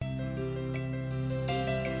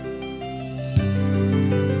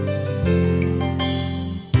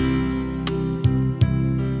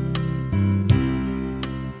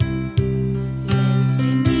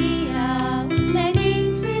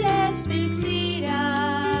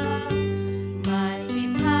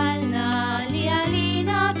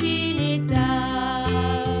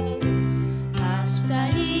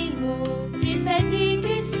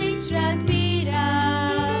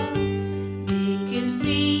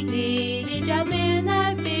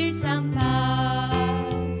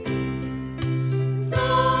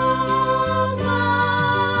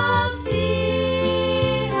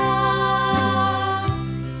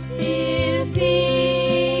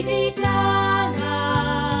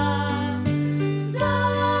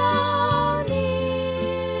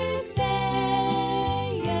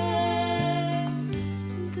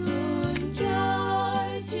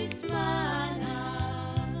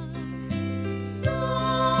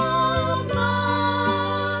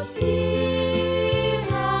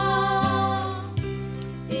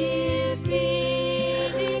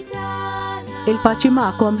Il-paċi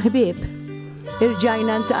ma'kom ħbieb,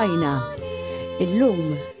 irġajna ntqajna.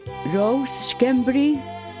 Illum Rose Xkembri,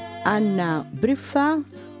 Anna Briffa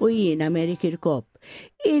u jiena Mary Kirkop.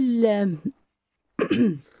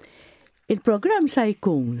 Il-programm sa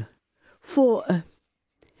jkun fuq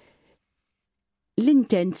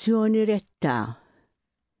l-intenzjoni retta.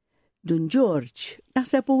 Dun Ġorġ,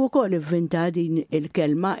 naħseb u wkoll ivvinta din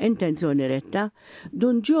il-kelma intenzjoni retta,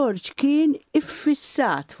 Dun Ġorġ kien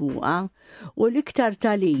iffissat fuqha u l-iktar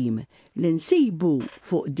talim li nsibu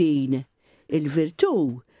fuq din il-virtu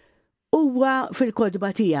huwa fil-kodba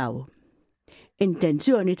tiegħu.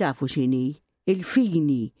 Intenzjoni tafu x'inhi,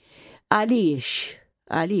 il-fini, għaliex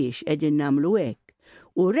qegħdin nagħmlu hekk.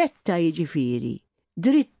 U retta jiġifieri,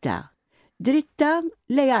 dritta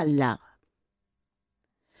lejn Alla.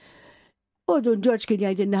 U Dun Ġorġ kien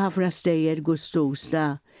jgħidilna ħafna stejjer gustus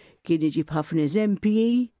ta' kien iġib ħafna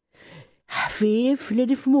eżempji ħfief li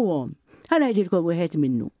nifhmuhom. Ħanajdilkom wieħed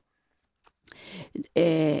minnu.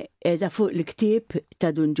 Qiegħda fuq l-ktieb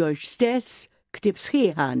ta' Dun Ġorġ stess, ktieb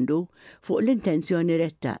sħiħ għandu fuq l-intenzjoni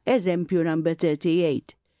retta. Eżempju number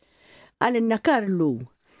 38. Għalinna Karlu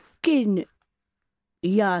kien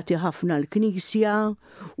jagħti ħafna l-Knisja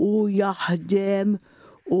u jaħdem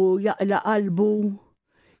u jaqla qalbu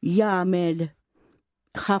jagħmel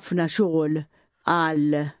ħafna xogħol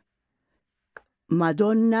għal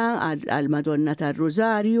Madonna, għal Madonna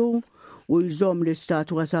tar-Rużarju u jżomm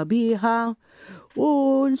l-istatwa sabiħa u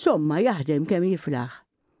insomma jaħdem kemm jiflaħ.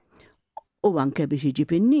 U anke biex iġib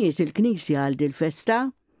in-nies il-Knisja għal dil-festa.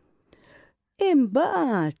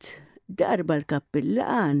 Imbagħad darba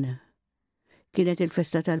l-kappillan kienet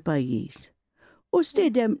il-festa tal-pajjiż. U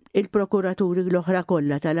stiedem il-prokuraturi l-oħra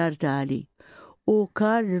kollha tal-Artali. U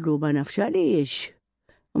Karlu ma nafx għaliex,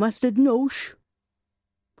 ma stidnux.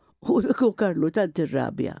 U Karlu tant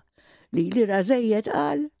irrabja li rażejjed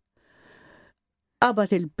qal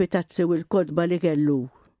qabad il-pitazzi u l-kodba li kellu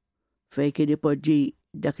fejn kien ipoġġi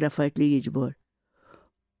dak l-affarijiet li jiġbor.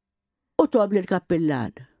 U tob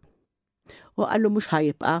lill-kappillan. U qallu mhux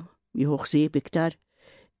ħajibqa' jieħu ħsieb iktar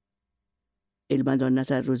il-Madonna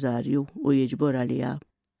tar-Rużarju u jiġbor għaliha.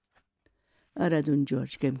 Ara Dun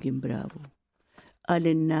Ġorġ kemm kien bravu.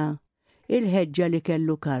 Għalinna il-ħeġġa li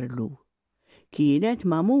kellu Karlu kienet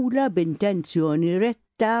magħmula b'intenzjoni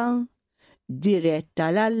retta,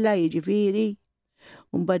 diretta l-Alla jiġifieri.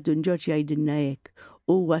 U mbagħad Dun Ġorġ jgħidilna hekk,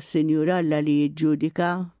 huwa s-Sinjur Alla li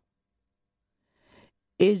jiġġudika.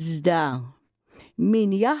 Iżda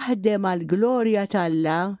min jaħdem għall-glorja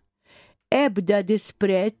tal-Alla ebda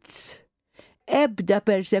disprezz, ebda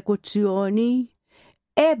persekuzzjoni,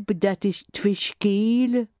 ebda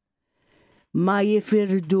tfixkil ma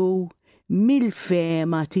jifirdu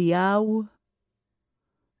mill-fema tiegħu.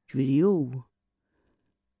 Ġifieri hu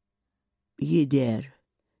jidher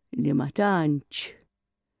li ma tantx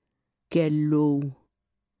kellu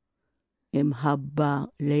imħabba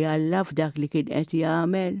li Alla f'dak li kien qed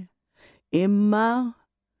jagħmel, imma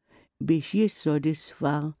biex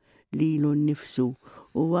jissodisfa lilu nnifsu.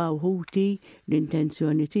 U ħuti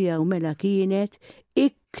l-intenzjoni tiegħu mela kienet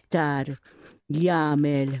iktar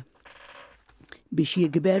jagħmel biex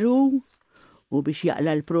jikberu u biex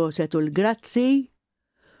jaqla l-proset u l-grazzi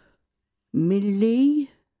milli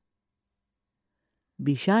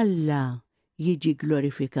biex Alla jiġi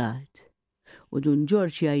glorifikat. U Dun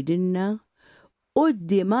Ġorġ jgħidilna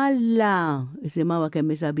quddiem Alla, isimgħuha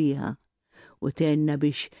kemm sabiħa, u tenna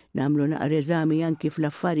biex nagħmlu naqra eżami anki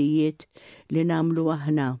fl-affarijiet li nagħmlu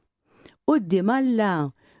aħna. Quddiem Alla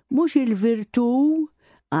mhux il-virtu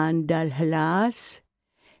għandha l-ħlas,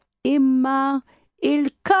 imma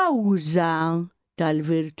il-kawża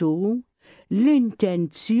tal-virtu,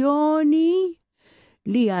 l-intenzjoni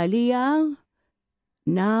li għalija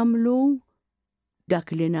nagħmlu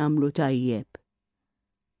dak li nagħmlu tajjeb.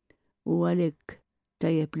 U għalhekk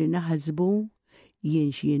tajjeb li naħsbu jien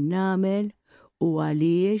x'jien nagħmel u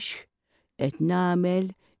għaliex qed nagħmel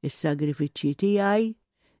is-sagrifiċċji tiegħi,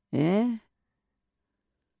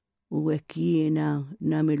 u hekk jiena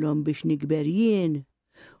nagħmilhom biex nikber jien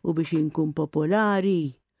u biex inkun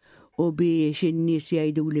popolari u biex in-nies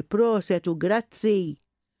jgħiduli proset u grazzi.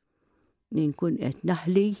 Inkun qed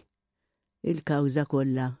naħli il-kawża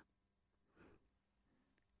kollha.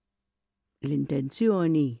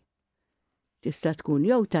 L-intenzjoni tista' tkun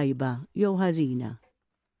jew tajba jew ħażina.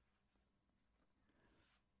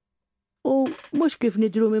 U mhux kif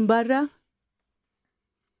nidhru minn barra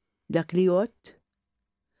dak li jgħod,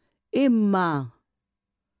 imma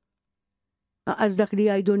aqas dak li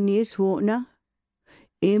jgħidu n-nies fuqna,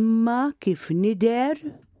 imma kif nidher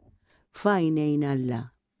f'għajnejn Alla.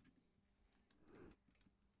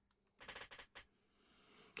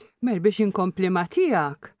 Mel biex inkompli ma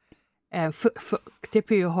tiegħek,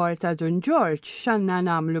 ktib ieħor ta' Dun Ġorġ x'għandna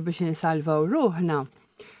nagħmlu biex insalvaw ruħna.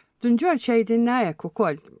 Dun Ġorġ jgħidilna hekk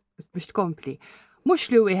ukoll biex tkompli.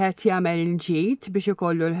 Mhux li wieħed jagħmel il-ġid biex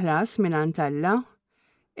ikollu l-ħlas mingħand Alla,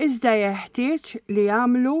 iżda jeħtieġ li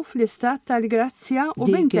jagħmlu fl-istat tal-grazzja u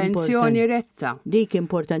b'intenzjoni retta. Dik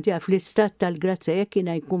importanti fl-istat tal-grazzja jekk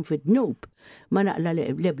jiena jkun fid-dnub ma naqla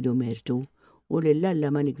l-ebdu mertu u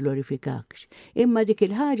lill-Alla ma niglorifikakx. Imma dik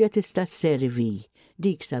il-ħaġa tista' sservi,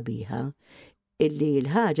 dik sabiħa, illi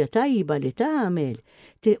l-ħaġa tajba li tagħmel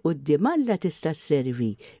quddiem Alla tista'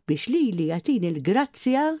 sservi biex lili jagħtini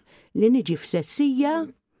l-grazzja li niġi f'sessija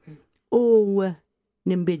u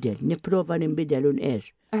nimbidel, nipprova nimbidel u nqer.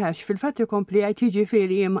 Fil-fatt ikompli qed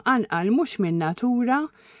jiġifieri imqanqal mhux minn natura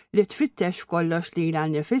li tfittex f'kollox lilha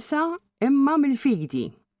nnifisha imma mill-fidi.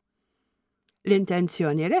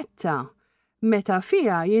 L-intenzjoni retta meta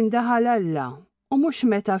fiha jindaħal Alla u mhux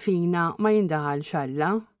meta fina ma jindaħalx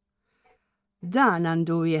Alla. Dan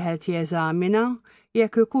għandu wieħed jeżamina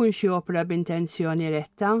jekk ikun xi opra b'intenzjoni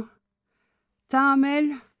retta.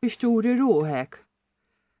 Tagħmel biex turi ruħek.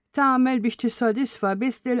 Tagħmel biex tissodisfa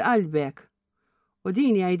biss lil qalbek. U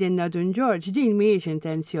din jgħidilna Dun Ġorġ din mhijiex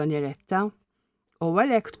intenzjoni retta. U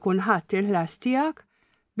għalhekk tkun ħadd il-ħlas tiegħek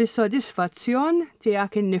bis-sodisfazzjon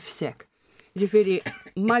tiegħek innifsek. Ġifieri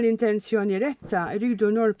mal-intenzjoni retta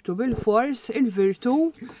rridu norbtu bil-fors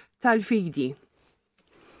il-virtu tal-fidi.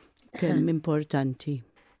 Kemm importanti.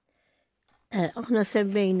 Aħna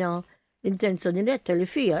semmejna l-intenzjoni retta li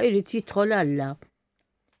fija irid jidħol Alla.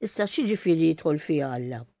 Issa xi ġifieri jidħol fija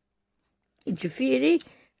Alla? Ġifieri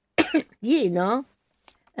jiena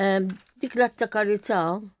dik l-att ta'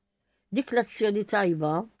 karità, dik l-azzjoni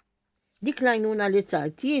tajba, dik l-għajnuna li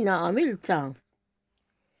tat jiena għamilta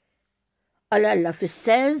għal Alla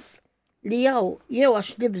fis-sens li jew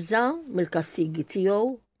għax nibża mill-kastigi tiegħu,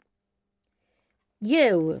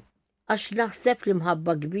 jew għax naħseb li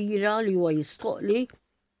mħabba kbira li huwa jistoqli,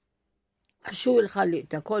 għax hu l-ħalliq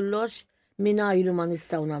ta' kollox mingħajru ma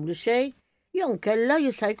nistgħu nagħmlu xejn, jew nkella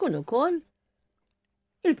jista' jkun ukoll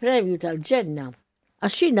il-premju tal-ġenna.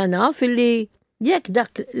 Għax jiena naf li jekk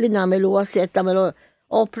dak li nagħmel huwa se tagħmel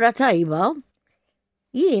opra tajba,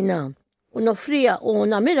 jiena u nofrija u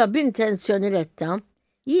nagħmilha b'intenzjoni retta,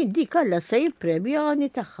 jien dik Alla se jippremjani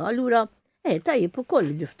tagħha allura tajjeb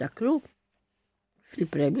ukoll niftakru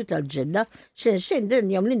fil-premju tal-ġenna xejn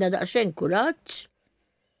din jagħmlilna daqsxejn kuraġġ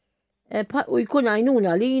u jkun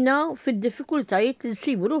għajnuna lina fid-diffikultajiet li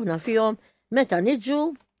nsibu ruħna fihom meta niġu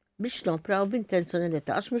biex nopraw b'intenzjoni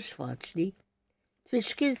retta għax mhux faċli.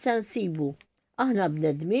 Fil-xkil se nsibu aħna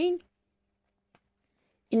bnedmin,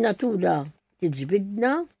 in-natura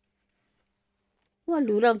tiġbidna, u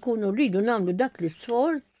allura nkunu rridu nagħmlu dak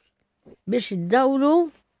l-isforz biex iddawru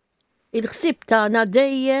il-ħsieb tagħna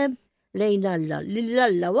dejjem lejn Alla,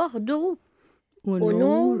 lill-Alla waħdu u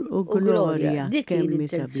nur u glorja. Dik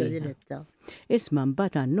l-intenzjoni retta. Isma'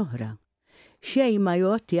 mbagħad għan-noħra. Xejn ma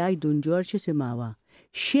jgħod jgħid Dun Ġorġ isimgħuha.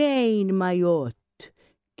 Xejn ma jgħod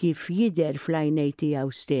kif jidher fl-għajnej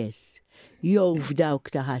tiegħu stess, jew f'dawk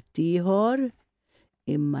ta' ħadd ieħor,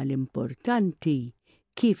 imma l-importanti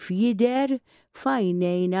kif jidher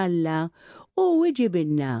f'għajnejn Alla u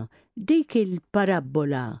iġibilna dik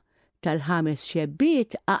il-parabola tal-5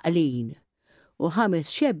 xebbiet aqlin u 5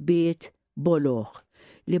 xebbiet boloħ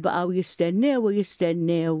li baqgħu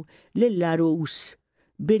jistennew lill-arus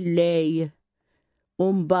bil-lej u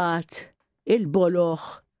mbagħad il-boloħ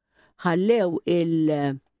ħallew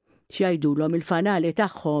xajdulhom il-fanali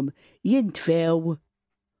tagħhom jintfew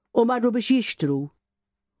u marru biex jixtru.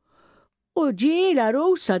 U ġie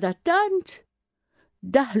l-arus sadattant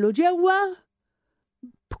daħlu ġewwa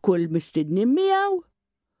b'kull mistidnin miegħu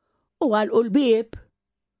u għalqu l-bieb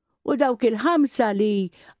u dawk il-5 li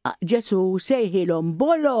Ġesu sejħilhom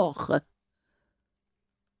boloħ.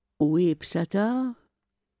 U jibsa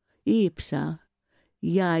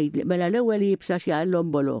jgħid mela l-ewwel jibsa x'jaqallhom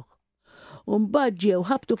boloħ. U mbagħad ġew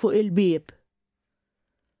ħabtu fuq il-bieb.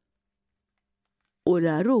 U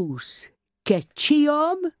l-arus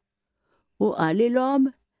keċċihom u qalilhom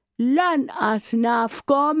lanqas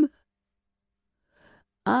nafkom.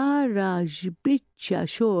 Ara x'biċċa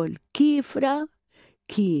xogħol kifra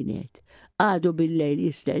kienet. Għadu bil-lejl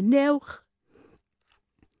jistennewh.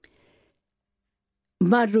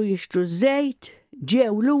 Marru jixtru żejt,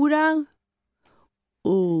 ġew lura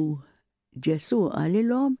u Ġesu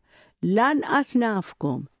qalilhom lanqas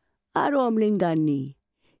nafkom. Arhom l-inganni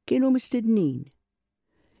kienu mistednin.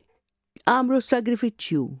 Għamlu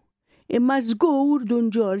s-sagrifiċċju. Imma żgur Dun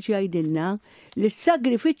Ġorġ jgħidilna li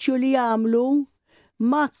s-sagrifiċċju li għamlu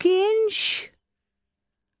ma kienx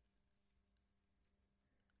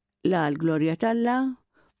la l-glorja talla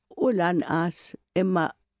u lanqas imma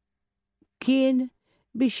kien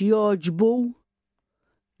biex joġbu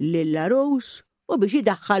lill-arus u biex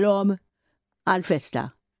jidaħħalhom għal-festa.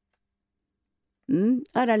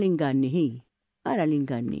 Ara l-inganni ara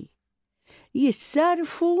l-inganni.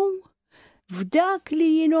 Jissarfu f'dak li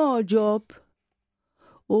jinoġob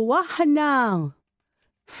u aħna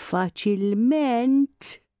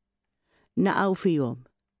faċilment naqgħu fihom.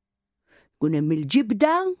 Kun hemm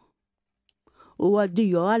il-ġibda u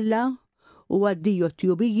għaddiju Alla u għaddiju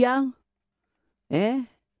tjubija,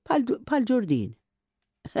 bħal Ġurdin.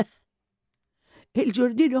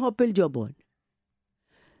 Il-Ġurdin iħobb il-ġobon.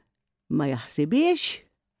 Ma jaħsibx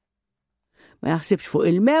fuq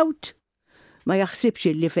il-mewt, ma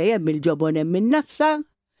jaħsibx li fejn il-ġobon hemm min-nassa,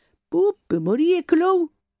 imur jieklu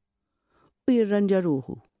u jirranġa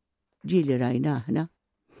ruħu. Ġieli rajna aħna.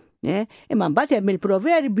 Imma mbagħad hemm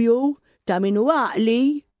il-proverbju ta' min għaqli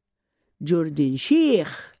Ġurdin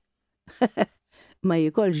xieħ ma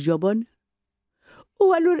jikolx ġobon.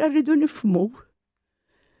 U allura rridu nifhmu.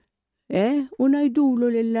 U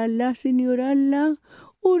ngħidulu lill-Alla, Sinjur Alla,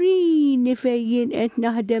 urini fejn qed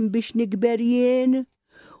naħdem biex nikber jien.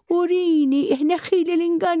 Urini, neħħili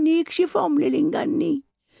l-inganni, ikxifhom li l-inganni.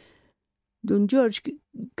 Dun Ġorġ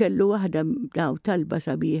kellu waħda talba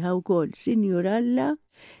sabiħa wkoll, Sinjur Alla,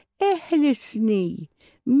 eħlisni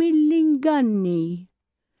mill-inganni.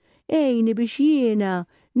 Ejni biex jiena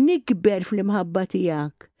nikber fl-imħabba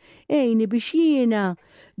tiegħek. Ejni biex jiena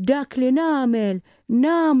dak li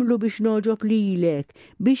namlu biex noġob lilek,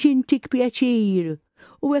 biex intik pjaċir.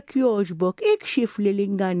 U hekk jogħġbok, ikxif li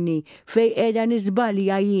l-inganni fej qiegħda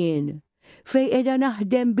niżbalja jien, fej qiegħda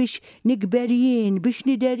naħdem biex nikber jien, biex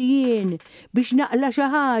nider jien, biex naqla xi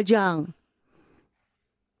ħaġa.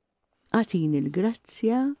 Għatini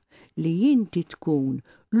l-grazzja li inti tkun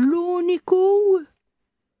l-uniku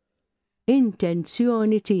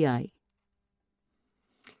intenzjoni tiegħi.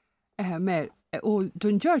 Mer, u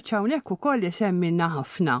Dun Ġorġ hawnhekk ukoll isemmilna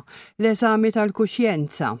ħafna l-eżami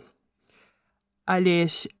tal-kuxjenza.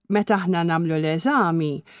 Għaliex meta aħna nagħmlu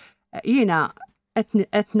l-eżami, jiena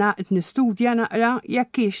qed nistudja naqra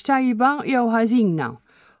jekk hix tajba jew ħażina.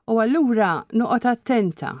 U allura noqgħod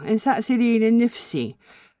attenta, insaqsi lili nnifsi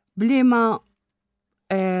bliema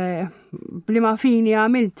fini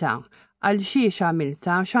għamilta, għal xiex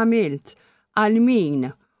għamilta, x'għamilt, għal min.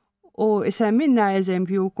 U semmilna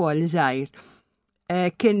eżempju wkoll żgħir.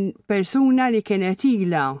 Kien persuna li kienet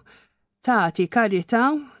ilha tagħti karità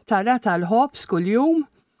tara tal-ħobs kuljum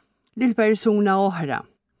lil persuna oħra.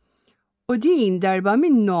 U din darba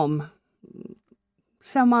minnhom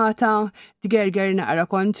samata tgerger naqra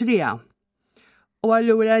kontrija. U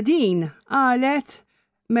allura din qalet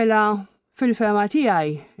mela fil-fema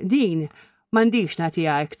tiegħi din m'għandix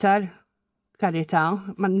nagħtiha iktar karità,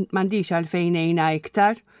 m'għandix għalfejn ngħinha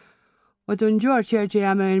iktar. U Dun Ġorġ jerġa'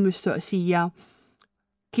 jagħmel il-mistoqsija.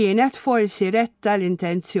 Kienet forsi retta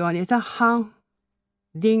l-intenzjoni tagħha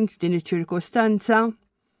din iċ-ċirkustanza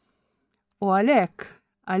u għalhekk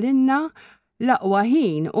għalinna l-aqwa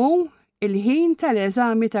ħin u il-ħin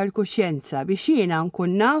tal-eżami tal-kuxjenza biex jiena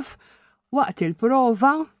nkun naf waqt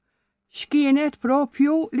il-prova x'kienet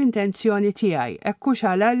propju l-intenzjoni tiegħi, hekkux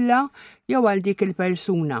għal Alla jew għal dik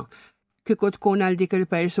il-persuna. Kieku tkun għal dik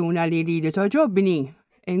il-persuna li toġobni,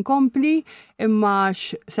 inkompli imma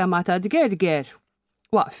sema ta' tgerger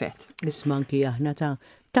waqfet. Nismanki aħna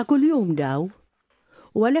ta' kuljum daw.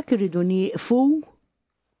 U għalhekk irridu nieqfu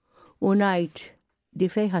u ngħid di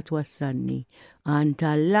fejn ħatwassalni għand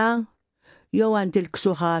Alla jew għand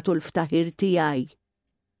il-ksuħat u l-ftaħir tiegħi.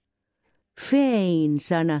 Fejn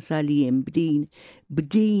sa nasal jien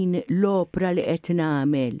b'din l-opra li qed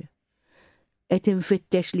nagħmel? Qed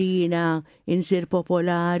infittex li jiena insir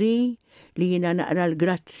popolari, li jiena naqra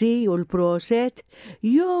l-grazzi u l-proset,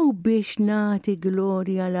 jew biex nagħti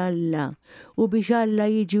glorja l-Alla u biex Alla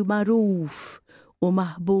jiġi magħruf u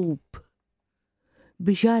maħbub.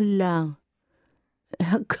 Biex Alla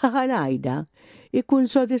kanajda ikun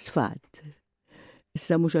sodisfatt.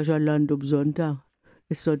 Issa mhux għax Alla għandu bżonn ta'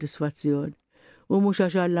 is-sodisfazzjon u mhux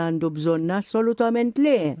għax Alla għandu bżonna assolutament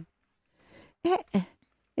le.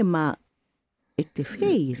 Imma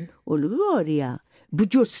it-tifħir u l-glorja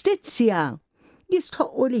b'ġustizzja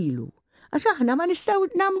jistħoqqu lilu. Għax aħna ma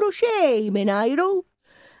nistgħu nagħmlu xejn mingħajru.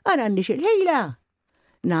 Arannix il-ħejla.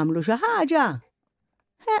 Nagħmlu xi ħaġa.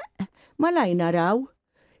 Ma laj naraw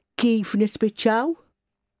kif nispiċċaw.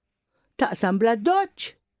 Taqsam bla doġġ.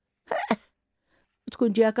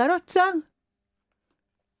 Tkun ġeja karozza.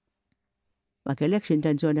 Ma kellekx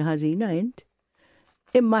intenzjoni ħażina int.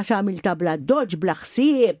 Imma x'għamilta bla doġġ bla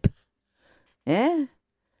ħsieb.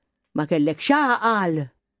 Ma kellek xaqal.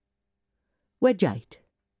 weġġajt.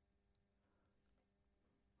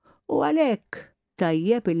 U għalhekk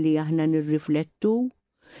tajjeb illi aħna nirriflettu,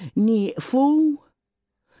 nieqfu,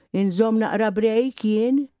 inżomm naqra brejk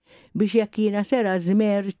jien biex jekk jiena sera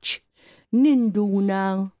żmerġ ninduna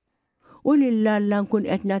u lill-Alla nkun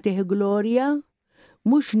qed nagħtih glorja,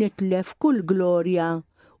 mhux nitlef kull glorja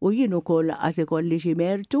u jien ukoll laqas ikolli xi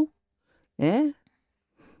mertu.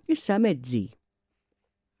 Issa mezzi.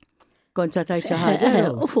 Kont sa tajt xi ħaġa.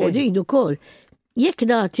 U fuq din ukoll, jekk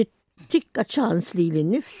nagħti tikka ċans li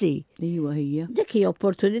l-nifsi. Ejwa hija. Dik hija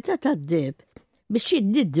opportunità tad-deb biex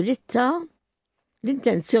jiddi dritta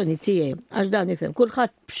l-intenzjoni tiegħi għax dan ifhem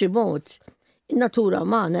kulħadd b'xi mod in-natura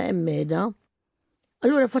magħna hemm meda.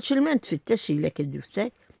 Allura faċilment fittexxilek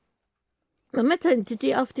innifsek. Ma meta inti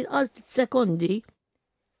tieqaf tilqal sekondi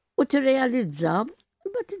u tirrealizza,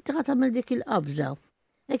 imbagħad inti tagħmel dik il-qabża.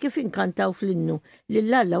 Kif inkantaw fl-innu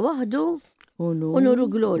lill-Alla waħdu u nuru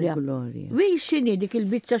glorja. Wi x'inhi dik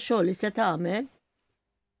il-biċċa xogħol li se tagħmel?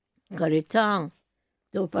 Karità,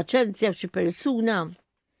 jew paċenzja f'xi persuna.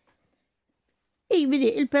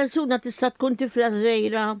 Bidi, il-persuna tista' tkun tifla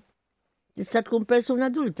żgħira, tista' tkun persuna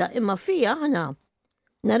adulta, imma fija aħna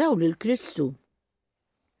naraw lil Kristu.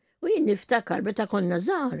 U jien niftakar meta konna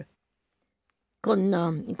żgħar. Konna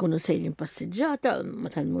nkunu sejrin passiġġata ma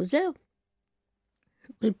tal-mużew.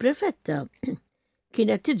 Il-prefetta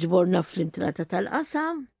kienet tiġborna fl-intrata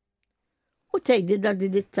tal-qasam u tgħidilna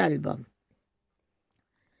din it-talba.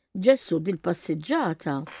 Ġessu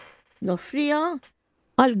dil-passiġġata nofrija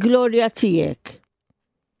għall-glorja tiegħek,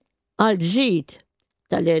 għall-ġid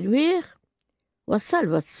tal-erwieħ u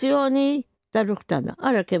għas-salvazzjoni tar-ruħ tagħna.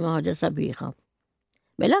 Ara kemm ħaġa sabiħa.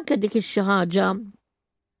 Mela anke dik xi ħaġa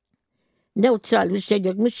neutral biex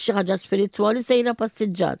tgħidlek mhux xi ħaġa spiritwali sejra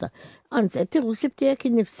passiġġata. Anzi, qed tieħu ħsieb tiegħek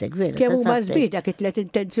innifsek vera. Kemm huma żbiedak it-tliet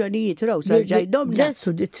intenzjonijiet raw sarġajdhom.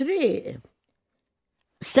 Ġessu di triq.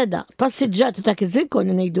 Steda, passiġġata ta' kizin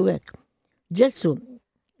konna ngħidu hekk. Ġessu,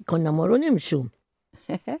 konna morru nimxu.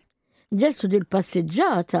 Ġessu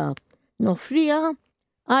dil-passiġġata nofrija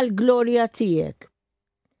għall-glorja tiegħek,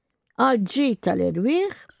 għall-ġid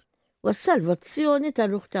tal-erwieħ u s-salvazzjoni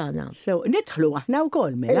tar-ruħ tagħna. So, nidħlu aħna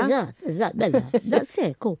wkoll mela. Eżatt, bella,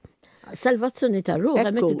 daqshekk. Salvazzjoni tar-ruħ.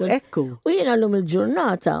 Ekku. U jiena llum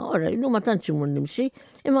il-ġurnata, ora, illum ma tantx imur nimxi,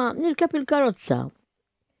 imma nirkeb il-karozza.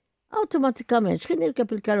 Awtomatikament x'kien nirkeb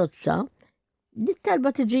il-karozza, dit-talba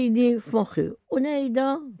tiġini f'moħħi u ngħidha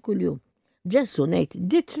kuljum. Ġessu ngħid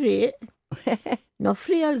di triq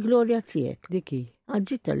nofrija l-glorja tiegħek. Diki.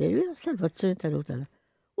 Għaġġid tal-erwieħ salvazzjoni tar-ruħ tagħna.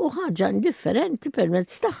 U ħaġa indifferenti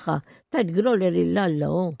permezz tagħha tajt glorja lill-Alla.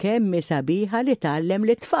 Kemm sabiħa li tgħallem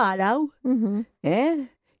li tfalaw.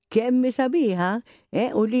 Kemm sabiħa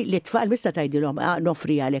u li tfal bissa tgħidilhom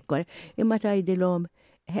nofrija lek, imma tgħidilhom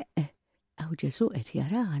Aw Ġesu qed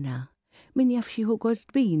jarana, min jaf xieħu gost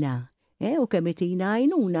bina, u kemm itina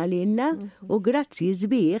għajnuna lilna u grazzi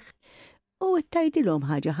sbieħ, u tgħidilhom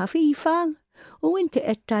ħaġa ħafifa u inti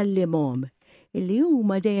qed tallimhom illi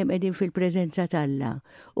huma dejjem qegħdin fil-preżenza tAlla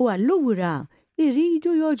u allura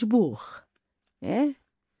jridu joġbuh.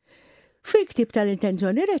 Fil-ktieb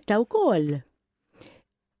tal-intenzjoni retta wkoll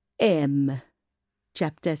hemm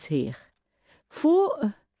ċabta sħiħ fuq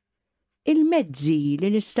il-mezzi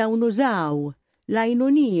li nistgħu nużaw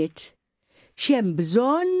l-għajnuniet x'hemm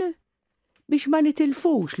bżonn biex ma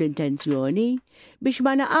nitilfux l-intenzjoni, biex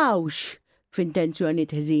ma naqgħux f'intenzjoni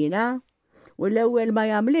ħżina u l-ewwel ma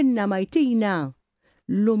jagħmlilna ma jtina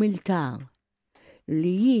l-umiltà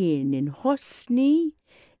li jien inħossni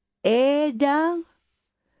qiegħda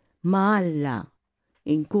ma' Alla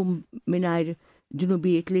inkun mingħajr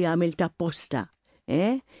dnubiet li għamilt apposta.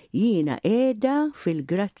 Jiena qiegħda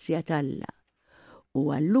fil-grazzja tAlla.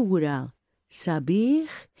 U allura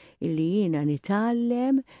sabiħ illi jiena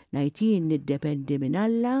nitgħallem ngħid jien niddependi minn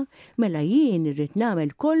Alla mela jien irrid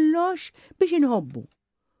nagħmel kollox biex inħobbu.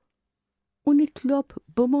 U nitlob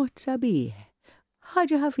b'mod sabiħ,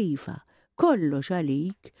 ħaġa ħafifa, kollox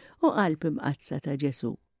għalik u qalb imqazza ta'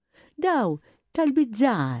 Ġesu. Daw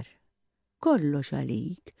tal-biżżar, kollox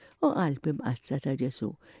għalik u qalb imqazza ta' Ġesu.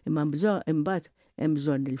 Imma imbagħad hemm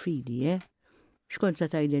bżonn il-fidi, X'kont sa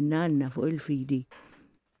tgħidilna Anna fuq il-fidi?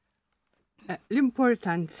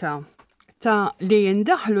 L-importanza ta' li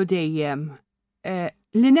jindaħlu dejjem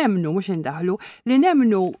li nemnu mhux indaħlu, li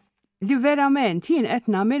nemnu li verament jien qed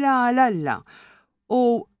nagħmilha għall-Alla. U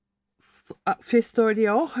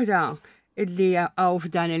f'istorja oħra li għaw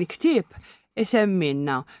f'dan il-ktieb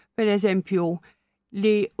isemmilna, pereżempju,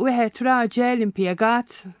 li wieħed raġel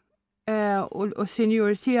impjegat u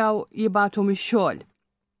s-sinjur tiegħu jibgħatu mix-xogħol.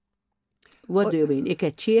 What do you mean?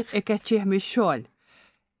 Ikeċċieħ? Ikeċċieħ mix-xogħol.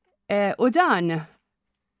 U dan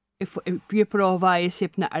jipprova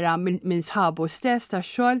jisib naqra minn sħabu stess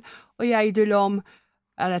tax-xogħol u jgħidulhom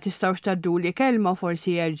ara tistgħux tadduli kelma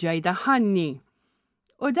forsi jerġa' jdaħħanni.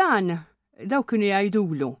 U dan daw kienu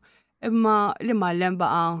jgħidulu, imma l-imgħallem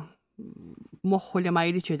baqa' moħħu li ma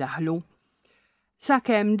jridx idaħħlu.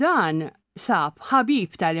 Sakemm dan sab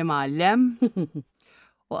ħabib tal-imgħallem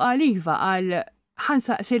u qal iva qal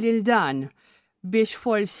ħansaqsi lil dan biex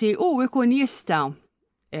forsi ikun jista'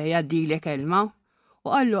 jgħaddili kelma. U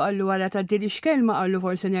għallu għala taddilix kelma għallu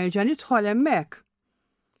forsi nerġa' nidħol hemmhekk.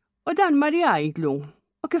 U dan mar jgħidlu.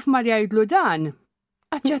 U kif mar jgħidlu dan,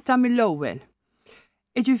 aċċetta mill-ewwel.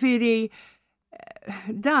 Jiġifieri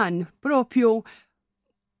dan propju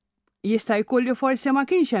jista' jkun li forsi ma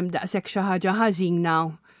kienx hemm daqshekk xi ħaġa ħażina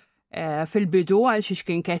fil-bidu għal xiex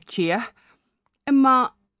kien keċċieħ, imma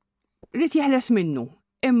rid jeħles minnu,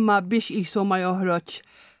 imma biex qisu ma joħroġ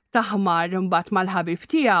taħmar imbagħad mal-ħabib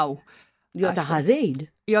tiegħu. Jota ħażin.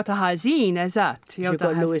 Jota ħażin, eżatt.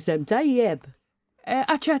 Jkollu isem tajjeb.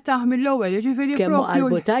 Aċċettaħ mill-ewwel, jiġifieri kemm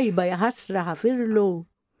qalbu tajba jaħasra ħafirlu.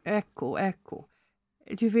 Ekku.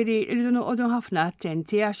 Jiġifieri rridu noqogħdu ħafna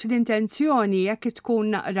attenti għax l-intenzjoni jekk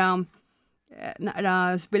tkun naqra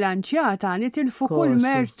sbilanċjata nitilfu kull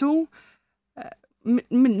mertu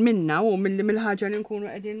minna u mill-ħaġa li nkunu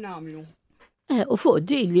qegħdin nagħmlu. U fuq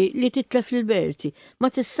di li titlef il-merti, ma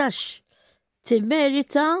tistax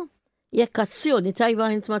timmerita jekk azzjoni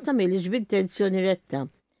tajba int ma tagħmilx b'intenzjoni retta.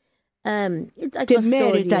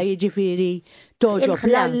 Timmerita jiġifieri toġob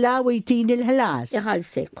l-alla u jtini l-ħlas.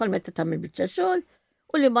 Iħallsek, bħal meta tagħmel biċċa xogħol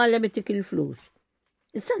u li mgħallem itik il-flus.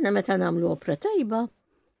 Issa aħna meta nagħmlu opra tajba,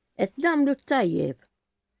 qed nagħmlu tajjeb.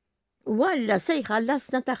 U Alla se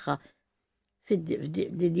jħallasna tagħha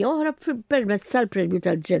fid-dinja oħra permezz tal-premju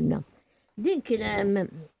tal-ġenna. Din kien hemm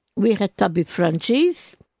wieħed tabib Franċiż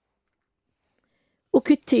u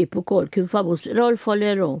kittib ukoll kien famuż Rolf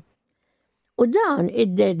Olero. U dan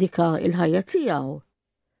iddedika il-ħajja tiegħu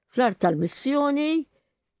fl-art tal-missjoni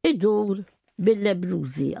idur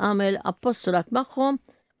bil-lebrużi, għamel appostolat magħhom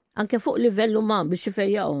anke fuq livell uman biex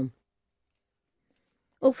ifejjaqhom.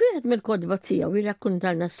 U fieħed mill-kodba tiegħu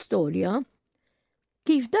jirrakkuntalna storja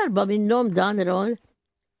kif darba minnhom dan Rol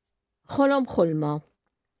ħolom ħolma.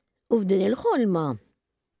 U f'din il-ħolma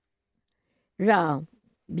ra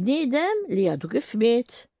bniedem li għadu kif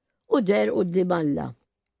miet u der quddiem Alla.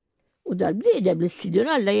 U dal-bniedem li s-sidjur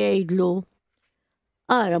Alla jgħidlu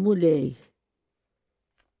ara mulej.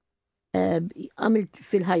 Għamilt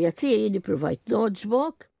fil-ħajja tiegħi li provajt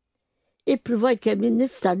noġbok, provajt kemm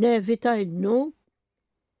nista' nevita idnu,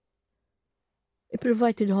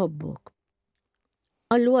 provajt inħobbok.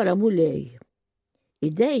 Allura mulej,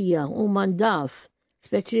 idejja u mandaf,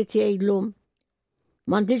 speċi li tgħidlu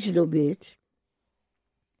m'għandix dubiet.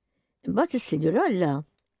 Imbagħad is-Sinjur Alla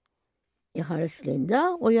jħares Linda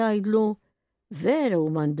u jgħidlu vera u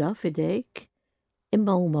manda fidejk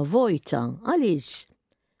imma huma vojta. Għaliex?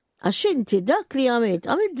 Għax inti dak li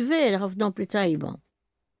għamilt vera ħafna opri tajba.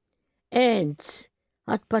 Ent,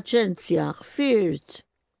 ħadd paċenzja, ħfirt.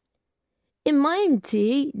 Imma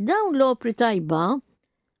inti dawn l-opri tajba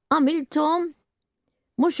għamilthom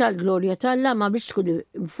mhux għall-glorja tal-Alla ma biex tkun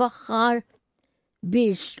mfaħħar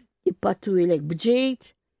biex jippattu ilek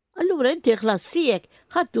bġejt. Allura inti ħlassijek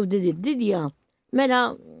ħattu f'din id-dinja, mela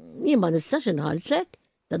jien ma nistax inħallsek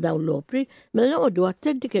ta' dawn l-opri, mela noqogħdu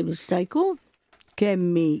attenti kemm jista' jkun.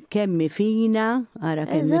 Kemmi fina, ara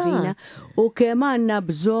kemmi fina, u kemm għandna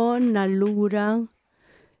bżonn allura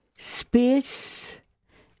spiss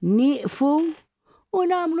nieqfu u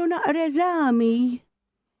nagħmlu naqra eżami.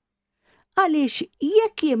 Għaliex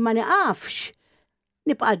jekk jien ma niqafx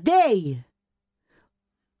nibqa' dej.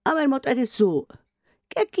 Għamel mod qed issuq.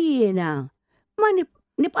 Kek jiena ma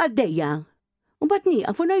nibqa' dejja u mbagħad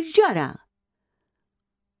nieqaf u ġara.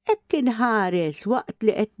 Hekk inħares waqt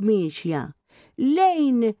li qed mixja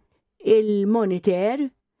lejn il-monitor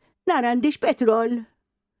nara għandix petrol,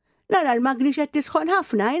 nara l-magni qed tisħon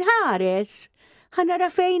ħafna inħares, ħanara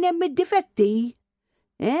fejn hemm id-difetti.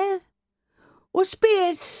 U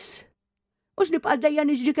spiss mhux nibqa' dejja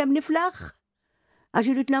niġri kemm niflaħ. Għax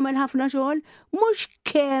irid nagħmel ħafna xogħol, mhux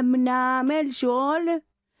kemm nagħmel xogħol,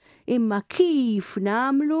 imma kif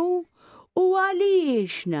nagħmlu u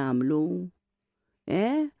għaliex nagħmlu.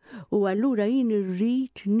 U allura jien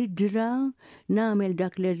irrid nidra nagħmel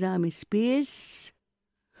dak l-eżami spiss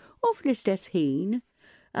u fl-istess ħin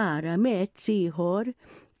ara mezz ieħor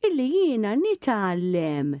illi jiena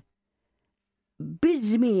nitgħallem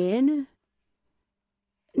biż-żmien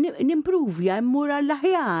nimprovja mmur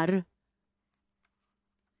għall-aħjar.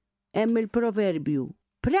 Hemm il-proverbju,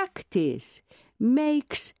 practice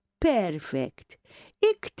makes perfect.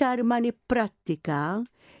 Iktar ma nipprattika,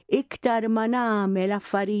 iktar ma nagħmel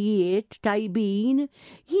affarijiet tajbin,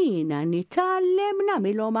 jiena nitgħallem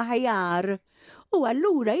nagħmilhom aħjar. U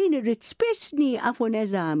allura jien irrid spiss nieqaf u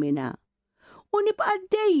neżamina. U nibqa'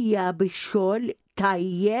 għaddejja bix-xogħol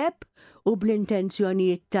tajjeb u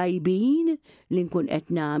bl-intenzjonijiet tajbin li nkun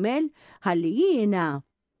qed nagħmel ħalli jiena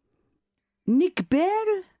nikber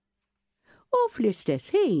u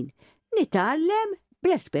fl-istess ħin nitgħallem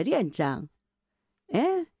bl-esperjenza.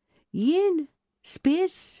 Jien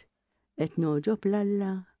spiss qed noġob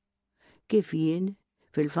l-Alla kif jien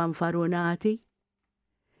fil-fanfarunati,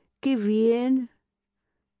 kif jien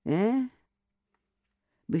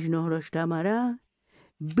biex noħroġ tamara,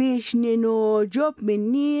 biex ninoġob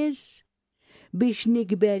min-nies, biex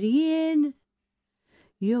nikber jien,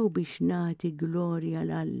 jew biex nagħti glorja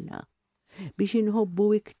l-Alla, biex inħobbu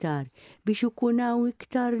iktar, biex ikunaw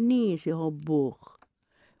iktar nies iħobbuh.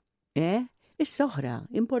 Is-soħra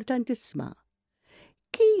importantissima.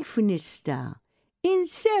 Kif nista'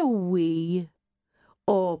 insewwi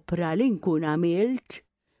opra li nkun għamilt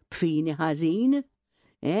b'fini ħażin?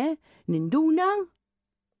 Ninduna?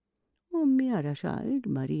 Ummi ara xaqid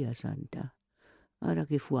Marija Santa. Ara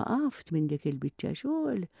kif waqaft minn dik il-biċċa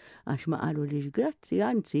xogħol għax ma qalulix grazzi,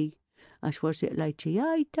 anzi għax forsi qlajt xi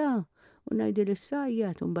jgħajta u ngħidil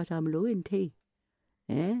is-sajjat u mbagħad għamlu inti.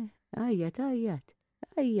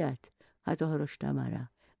 Ajjat, ħatoħroġ tamara.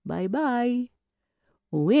 Bye bye.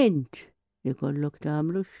 U int ikollok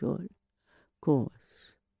tagħmlu x-xogħol.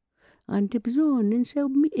 Kos. Għandi bżonn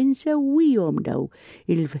insewwihom daw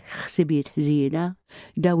il-ħsibiet ħżiena,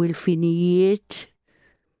 daw il-finijiet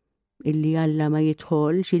illi Alla ma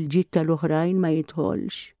jidħolx, il-ġid tal-oħrajn ma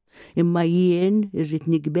jidħolx. Imma jien irrid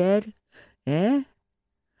nikber,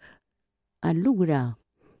 Allura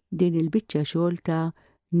din il-biċċa xogħol ta'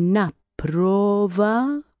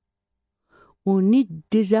 napprova u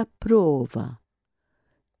niddiżapprova.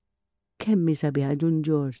 Kemmi sabiħa Dun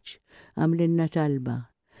Ġorġ għamlinna talba.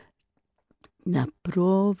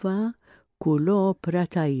 Napprova kull opra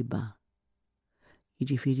tajba.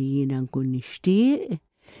 Jiġifieri jiena nkun nixtieq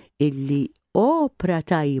illi opra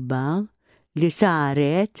tajba li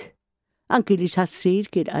saret, anki li sassir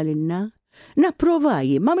kien qalilna,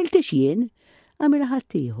 napprovaj, ma għamiltix jien, għamilha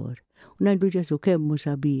ħadd ieħor. U ngħidu Ġesu kemmu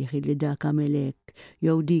sabiħ illi dak għamelek,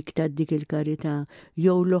 jew dik taddik il-karità,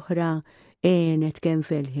 jew l-oħra għenet kemm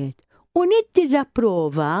felħet. U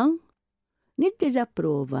niddiżapprova,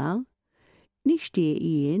 nixtieq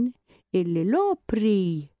jien illi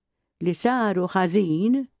l-opri li saru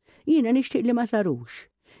ħażin, jiena nixtieq li ma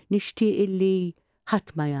sarux. Nixtieq illi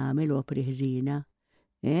ħadd ma jagħmel opri ħżiena.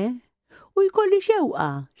 U jkolli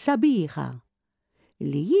xewqa sabiħa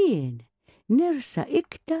li jien nersa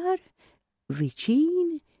iktar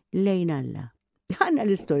viċin lejn Alla. Għandna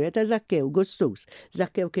l-istorja ta' Zakkew Gustus.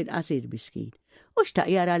 Zakkew kien qasir miskin. U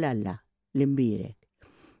xtaq jara l-Alla l-imbirek.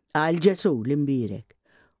 Għal Ġesu l-imbirek.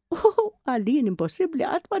 Għallin impossibbli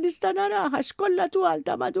qatt ma nista' naraha x'kollha twal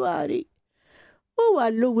ta' madwari. U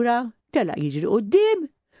allura tela jiġri quddiem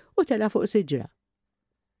u tela fuq siġra.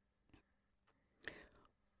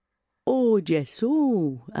 U Ġesu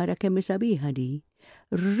ara kemm sabiħa di,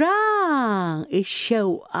 ra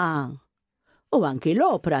ix-xewqa u anki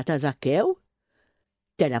l-opra ta' Zakkew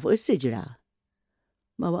tela fuq is-siġra.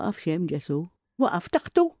 Ma waqafx hemm Ġesu, waqaf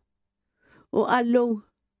taħtu u qallu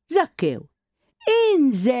Zakkew,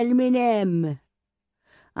 inżel minn hemm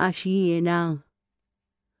għax jiena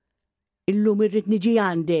illum irrid niġi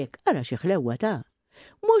għandek. Ara xi ħlewwa ta'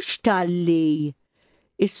 mhux talli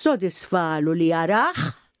issodisfalu li jaraħ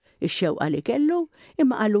ix-xewqa li kellu,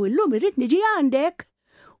 imma qallu illum irrid niġi għandek.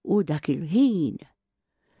 U dak il-ħin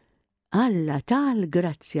Alla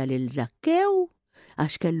tal-grazzja lil Zakkew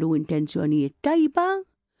għax kellu intenzjonijiet tajba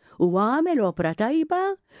u għamel opra tajba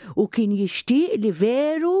u kien jixtieq li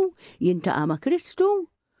veru jintaqa' ma' Kristu.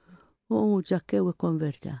 U Zakkew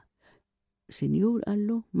ikkonverta. Sinjur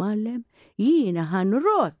qallu, Mallem, jiena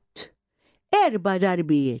ħanrott 4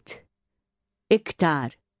 darbiet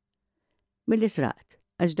iktar mill-israqt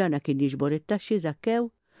għax dana kien jiġbor it-taxxi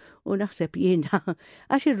Zakkew u naħseb jiena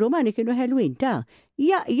għax ir-Rumani kienu ħelwin ta'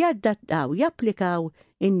 jaddattaw, japplikaw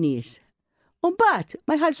in-nies. U mbagħad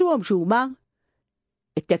ma jħallsuhomx huma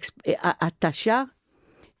għat-taxxa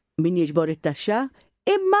min jiġbor it-taxxa,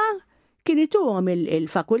 imma kien ituhom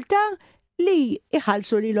il-fakultà li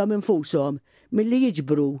iħallsu lilhom infushom milli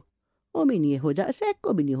jiġbru. U min jieħu daqshekk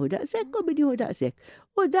u min jieħu daqshekk u min jieħu daqshekk.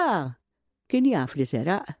 U da kien jaf li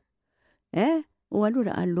seraq. U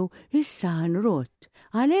allura qallu issa ħanrott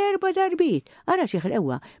għal 4 darbiet. Ara xi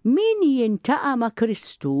ħlewwa, min jintaqa' ma'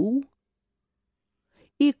 Kristu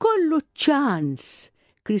ikollu ċans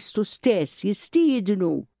Kristu stess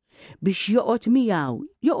jistiednu biex joqgħod miegħu,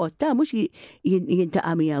 joqgħod ta' mhux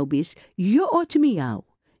jintaqa' miegħu biss, joqgħod miegħu,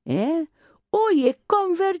 u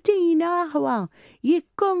jikkonvertina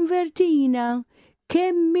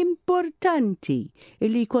kemm importanti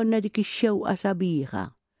illi jkollna dik ix-xewqa sabiħa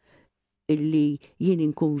illi jien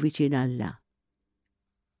inkun viċin Alla.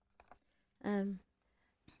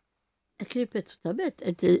 Kripetu ta' bet,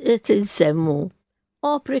 qed insemmu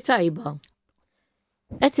opri tajba.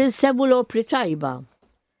 Qed insemmu l-opri tajba.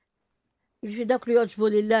 Jiġri dak li joġbu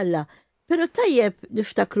lill-Alla. Però tajjeb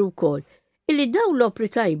niftakru wkoll illi dawn l-opri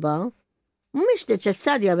tajba mhumiex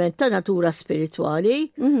neċessarjament ta' natura spiritwali,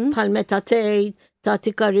 bħal meta tgħid,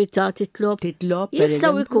 tagħti karità titlob.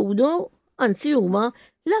 Jistgħu jkunu, anzi huma,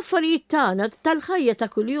 l-affarijiet tagħna tal-ħajja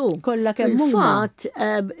ta' kuljum. Kollha kemm huma. Fatt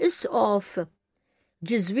isqof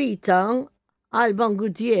ġiżvita Alban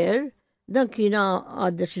Goodyear, dan kien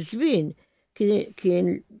għadda xi żmien, kien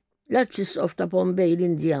l-arċisqof ta' Bombay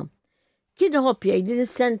l-Indja. Kien iħobb jgħid din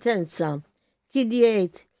is-sentenza, kien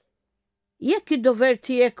jgħid jekk id-dover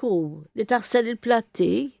tiegħek hu li taħsel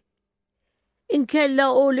il-platti, inkella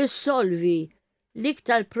u li solvi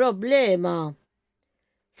l-iktar problema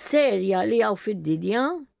serja li għaw fid-dinja,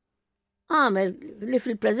 għamel li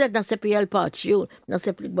fil-preżent naħseb hija l-paċi,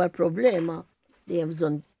 naħseb l-ikbar problema li hemm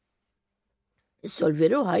bżonn issolvi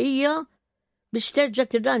ruħha hija biex terġa'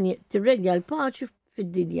 tirrenja l-paċi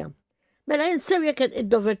fid-dinja. Mela jinsew jekk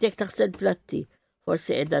id-dover tiegħek taħsel platti,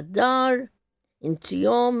 forsi qiegħda d-dar,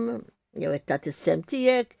 intihom, jew qed tagħti is-sem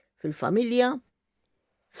tiegħek fil-familja.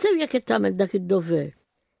 Sew jekk qed tagħmel dak id-dover.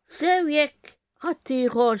 Sew jekk ħadd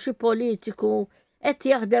ieħor xi politiku qed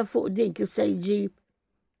jaħdem fuq din kif se jġib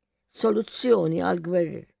soluzzjoni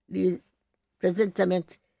għall-gwerra li preżentament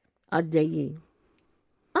għaddejjin.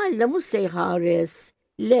 Alla mhux se jħares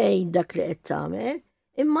lejn dak li qed tagħmel,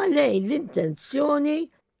 imma lejn l-intenzjoni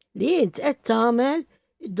li int qed tagħmel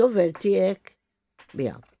id-dover tiegħek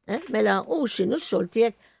biha. Mela u x'inhu x-xogħol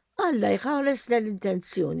tiegħek Alla jħares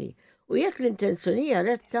l-intenzjoni. U jekk l-intenzjoni hija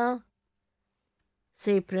retta se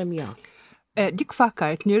jippremjak. Dik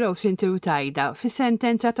fakkartni Rose inti u tajda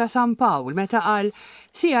fis-sentenza ta' San Pawl meta qal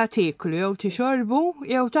sija tiklu jew tixorbu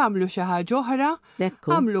jew tagħmlu xi ħaġa oħra,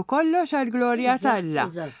 għamlu kollox għall-glorja t'Alla.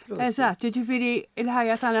 Eżatt, jiġifieri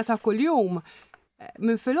il-ħajja tagħna ta' kuljum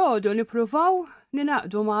minn filgħodu nippruvaw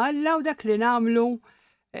ninaqdu ma' Alla u dak li nagħmlu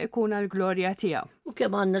ikun għall-glorja tiegħu. U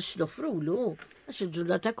kemm għandna x'nofrulu għax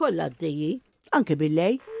il-ġurnata kollha għaddejji. Anke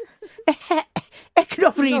billej. Ek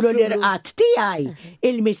nofrilu l-irqat tijaj,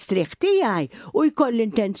 il-mistriħ tijaj, u jkoll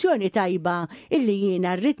l-intenzjoni tajba illi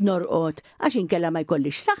jiena rrit norqot għax inkella ma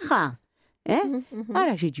jkollix saħħa.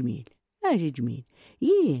 Ara xi ġmiel.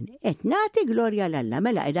 Jien qed nagħti glorja l-Alla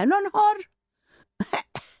mela qiegħda nonħor.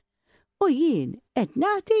 U jien qed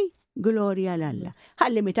nagħti glorja l-Alla.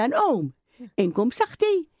 Ħalli meta nqum inkum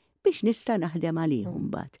saħħti biex nista' naħdem għalihom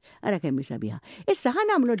mbagħad. Ara kemm sabiħa. Issa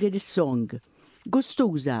ħanamlu din is-song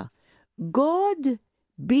gustuża. God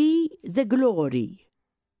be the glory.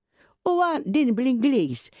 U din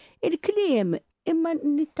bl-Ingliż, il-kliem imma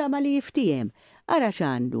nittama li jiftijem. Ara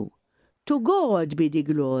x'għandu. To God be the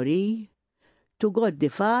glory, to God the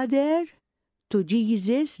Father, to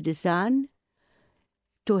Jesus the Son,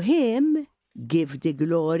 to Him give the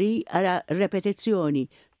glory. Ara repetizzjoni.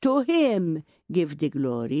 To Him give the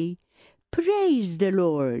glory. Praise the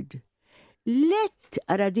Lord. Let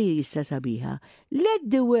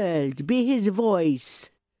the world be His voice.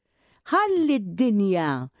 Ħalli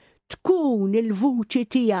d-dinja tkun il-vuċi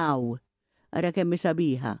tiegħu. Ara kemm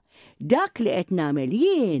sabiħa. Dak li qed nagħmel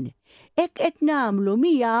jien, hekk qed nagħmlu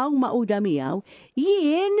miegħu maquda miegħu,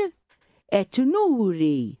 jien qed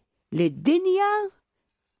nuri lid-dinja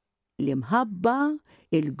l-imħabba,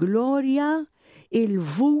 il-glorja,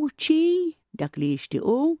 il-vuċi dak li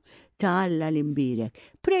jixtiequ ta' Alla l-imbirek.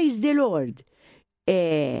 Praise the Lord.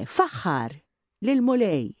 Faħħar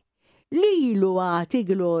lil-mulej lilu għati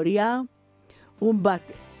glorja u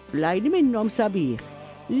mbagħad lajn minnhom sabiħ.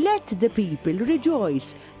 Let the people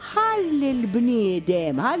rejoice. Ħalli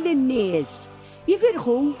l-bniedem, ħalli n-nies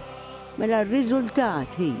jifirħu mela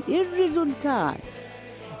r-riżultat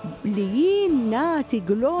li jien nagħti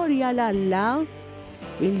glorja l-Alla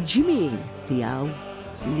il-ġmiel tiegħu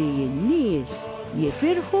li n-nies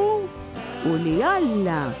jifirħu u li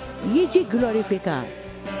Alla jiġi glorifikat.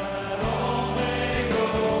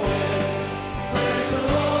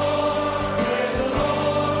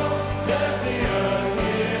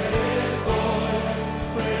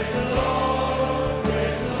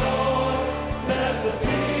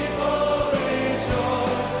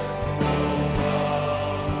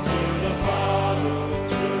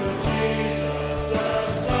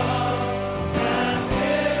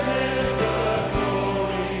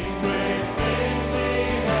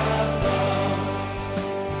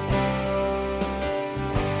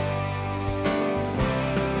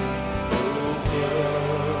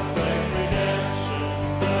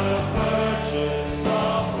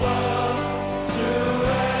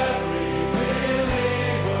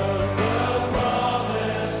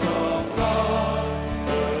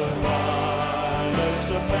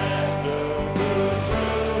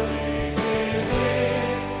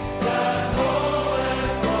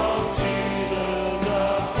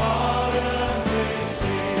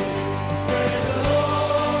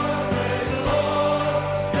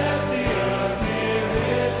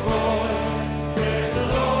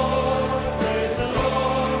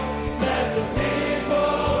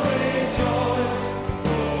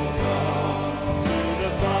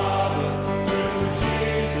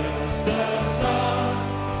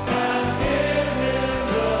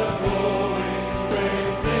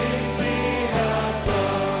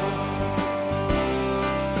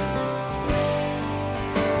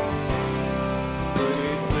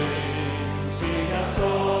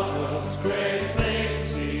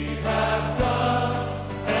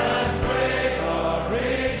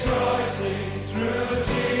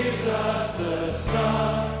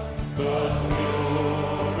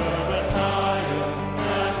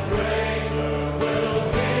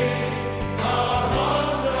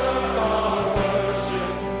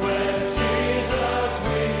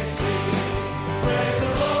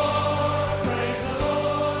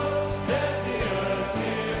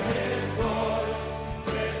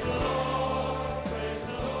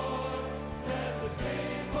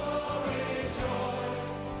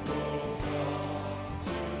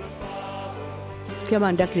 Kemm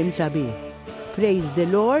għandak li msabi. Praise the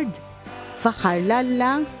Lord, faħħar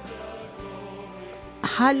l-Alla,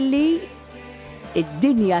 ħalli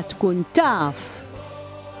id-dinja tkun taf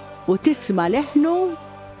u tisma' leħnu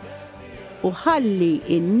u ħalli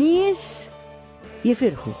in-nies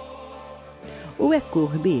jifirħu. U hekk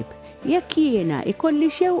ħbieb, jekk jiena ikolli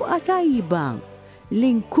xewqa tajba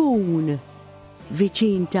li nkun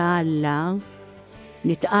viċin ta' Alla,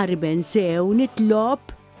 nitqarben sew,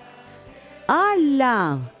 nitlob,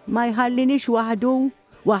 Alla ma jħallinix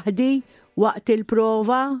waħdi waqt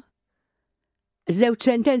il-prova. Żewġ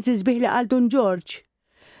sentenzi sbieħ li qal San Ġorg.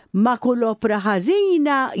 Ma kull opra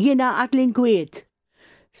ħażina jingħaqad l-inkwiet.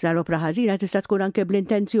 Sa l-opra ħażina tista' tkun anke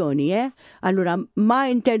bl-intenzjoni, Allura ma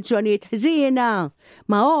intenzjonijiet ħżiena,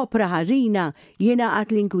 ma opra ħażina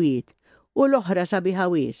jingħaqad l-inkwiet. U l-oħra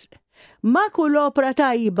sabiħa wisq. Ma kull opra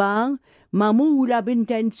tajba magħmula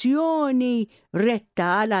b'intenzjoni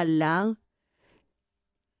retta għal Alla,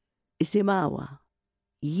 isimgħuha,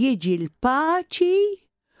 jiġi l-paċi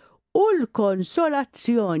u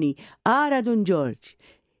l-konsolazzjoni. Ara San Ġorg,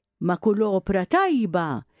 ma kull opra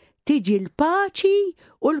tajba tiġi l-paċi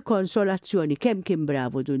u l-konsolazzjoni. Kemm kien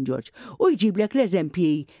bravu San Ġorg. U jġiblek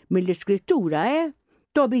l-eżempji mill-iskrittura,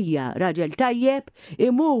 Tobija, raġel tajjeb,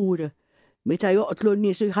 imur meta joqtlu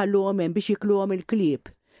n-nies u jħalluhom hemm biex jikluhom il-klieb.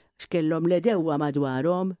 X'kellhom l-edewwa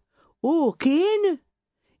madwarhom. U kien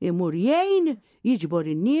imur jgħin jiġbor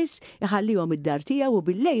in-nies, iħallihom id-dar tiegħu u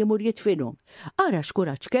billej imur jitfinhom. Ara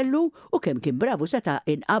x'kuraġġ kellu u kemm kien bravu seta'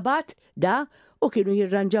 inqabad da u kienu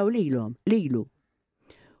jirranġaw lilu.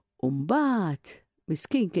 U mbagħad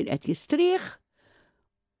miskin kien qed jistrieħ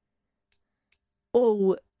u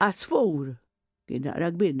għasfur kien naqra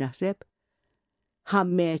kbir naħseb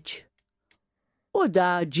ħammeġ u da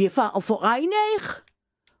ġie fuq għajnejh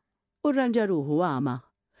u rranġaruhu għama.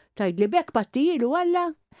 Tgħidli bekk pattijilu Alla?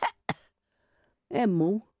 Emmu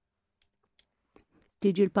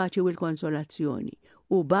tiġi l-paċi u l-konsolazzjoni.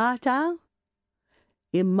 U bata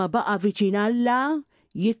imma baqa' viċin Alla,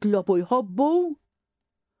 jitlob u jħobbu,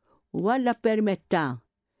 u Alla permetta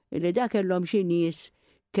li da kellhom xi nies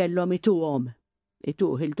kellhom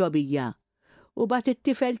ituh il-Tobija u bat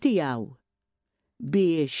it-tifel tiegħu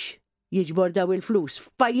biex jiġbor daw il-flus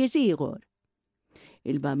f'pajjiż ieħor.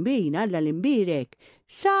 Il-bambin Alla l-imbirek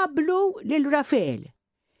sablu lil Rafel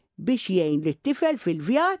biex jgħin lit-tifel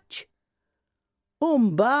fil-vjaġġ u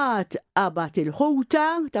mbagħad qabad il-ħuta,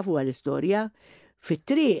 tafuha l-istorja,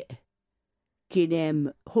 fit-triq kien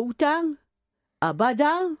hemm ħuta,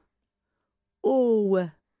 qabada u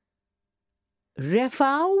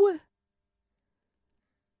refaw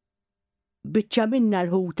biċċa minna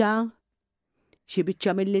l-ħuta, xi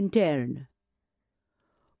biċċa mill-intern.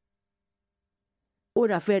 U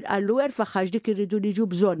Rafel qallu erfaħ dik irridu liġu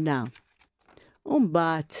bżonna.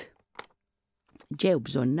 Mbagħad ġew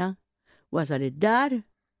bżonna, wasal id-dar,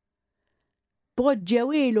 poġġew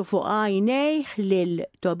ilu fuq għajnejh lil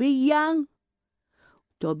Tobija,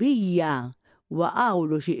 Tobija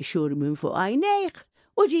waqgħulu xi qxur minn fuq għajnejh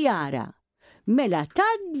u ġie jara. Mela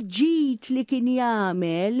tal-ġid li kien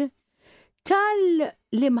jagħmel,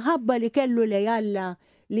 tal-imħabba li kellu lejn Alla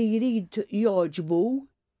li jrid joġbu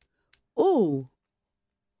u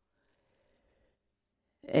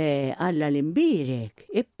Alla l-imbirek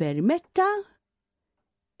ippermetta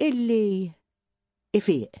illi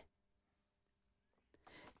ifiq.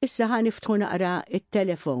 Issa ħaniftħu naqra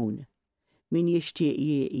it-telefon. Min jixtieq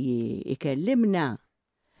ikellimna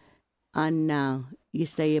għandna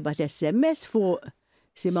jista' jibgħat SMS fuq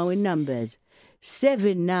simgħu in-numbers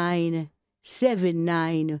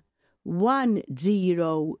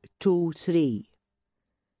 79791023.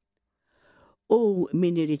 U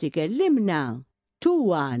min irid ikellimna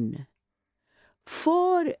 21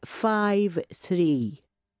 453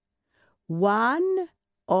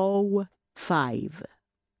 105.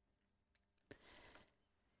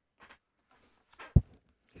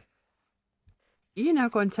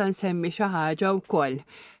 Jiena kont se nsemmi xi ħaġa wkoll.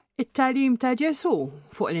 It-talim ta' Ġesu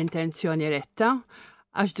fuq l-intenzjoni retta,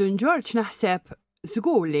 għax San Ġorg naħseb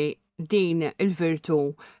żgur li din il-virtu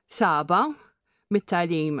saba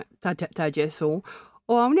mit-talim ta' Ġesu,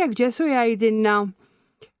 u hawnhekk Ġesu jgħidilna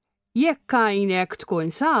jekk għajnek tkun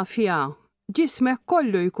safja, ġismek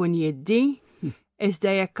kollu jkun jiddi, iżda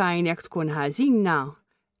jekk għajnek tkun ħażina,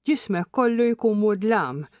 ġismek kollu jkun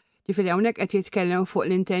mudlam. Ġifieri hawnhekk qed jitkellem fuq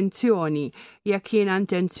l-intenzjoni, jekk jiena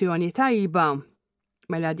intenzjoni tajba,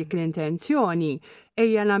 mela dik l-intenzjoni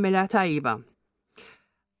ejja nagħmilha tajba.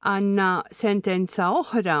 Għandna sentenza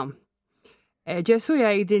oħra. Ġesu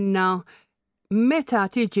jgħidilna meta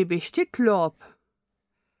tiġi biex titlob,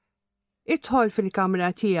 idħol fil-kamra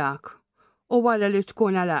tiegħek u wara li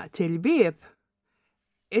tkun għalaqt il-bieb,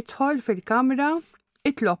 idħol fil-kamra,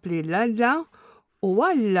 itlob lil-Alla u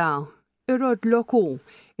Alla irodlok hu.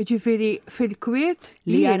 Jiġifieri fil-kwiet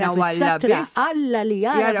li jiena walla biss. Alla li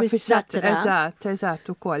jara fis-satra. Eżatt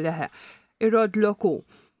ukoll irodlok hu.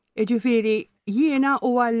 Jiġifieri jiena u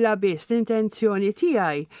Alla biss l-intenzjoni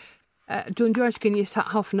tiegħi. San Ġorg kien jisħaq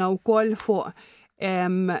ħafna wkoll fuq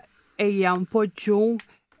ejja npoġġu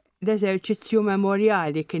l-eżerċizzju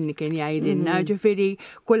memorjali kien jgħidilna, ġifieri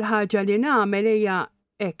kull ħaġa li nagħmel ejja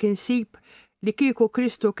hekk insib li kieku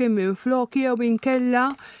Kristu kien minn floki jew inkella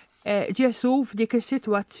Ġesu f'dik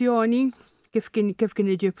is-sitwazzjoni kif kien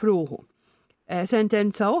iġib ruħu.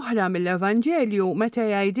 Sentenza oħra mill-Evanġelju meta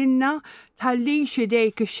jgħidilna tħallix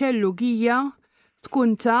idejk ix-xellugija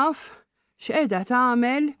tkun taf x'qiegħda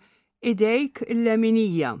tagħmel idejk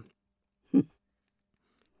il-leminija.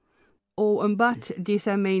 U mbagħad di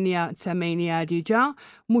semmejnija diġà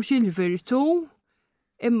mhux il-virtu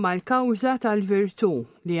imma l-kawża tal-virtu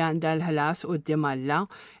li għandha l-ħlas quddiem Alla.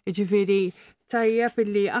 Jiġifieri tajjeb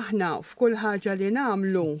illi aħna f'kull ħaġa li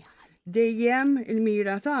nagħmlu dejjem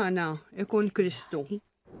il-mira tagħna ikun Kristu.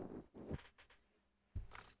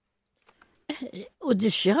 U di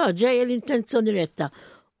xi ħaġa hija l-intenzjoni retta.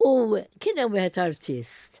 U kien hemm wieħed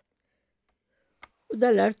artist. U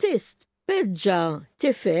dal-artist peġġa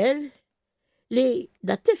tifel li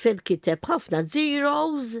da tifel kiteb ħafna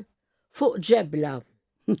zeros fuq ġebla.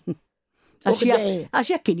 Għax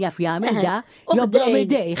jekk kien jaf jagħmel da, jobdom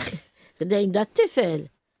idejh. Dejn da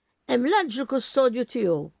tifel hemm l-anġlu kustodju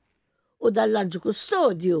tiegħu. U dal-anġlu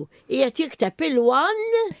kustodju qiegħed jikteb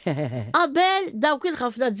il-1 qabel dawk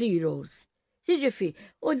il-ħafna zeros. Jiġifi,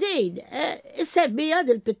 u din semmija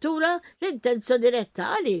dil-pittura l-intenzjoni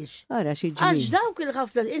retta għaliex. Ara xi ġri. Għax dawk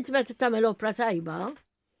il-ħafna inti meta tagħmel opra tajba,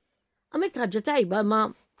 għamilt ħaġa tajba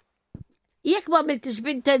ma jekk ma għamiltix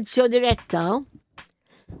b'intenzjoni retta,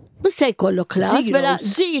 mhux se jkollok klas mela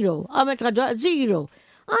zero, għamilt ħaġa zero.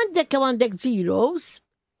 Għandek kemm għandek zeros,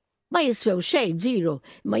 ma jiswew xejn zero,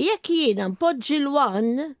 ma jekk jiena npoġġi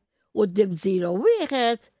l-1 u d-dim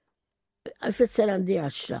 0-1 fisser għandi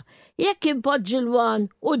 10. Jekk impoġġi l-1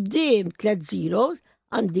 u d-dim 3 zeros,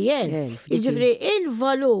 għandi 1000. Jiġifieri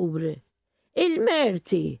il-valur,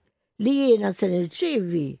 il-merti li jiena se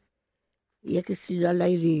nirċievi jekk issir Alla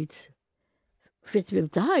jrid fit-tmiem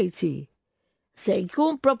ta' ħajti se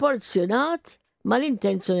jkun proporzjonat ma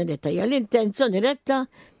l-intenzjoni retta. Ja l-intenzjoni retta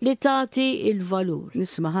li tagħti il-valur.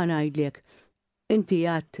 Nisma' ngħidlek, inti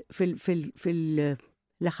għadt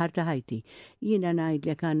fil-aħħar ta' ħajti. Jiena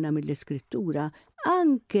ngħidlek għandna mill-iskrittura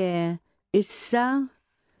anke issa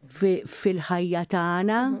fil-ħajja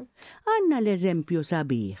tagħna għandna l-eżempju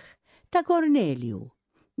sabiħ ta' Kornelju.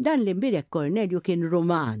 Dan l-imbirek Kornelju kien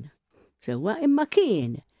Ruman. Sewwa imma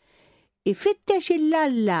kien ifittex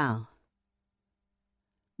il-Alla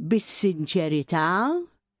bis-sinċerità,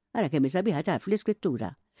 ara kemm sabiħa taf fl-iskrittura,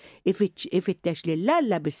 ifittex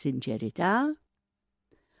lill-Alla bis-sinċerità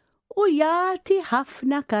u jagħti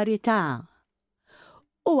ħafna karità.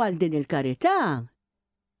 U għal din il-karità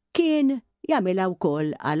kien jagħmilha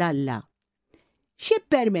wkoll għal Alla.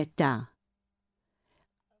 X'ippermetta?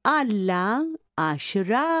 Alla għax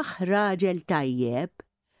raħ raġel tajjeb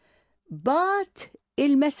bat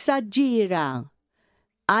il-messaġġiera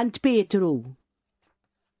għand Petru.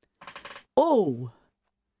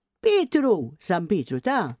 San Petru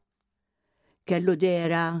ta' kellu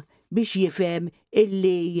dera biex jifhem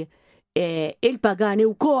illi il-pagani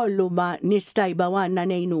u kollu ma nistajba għanna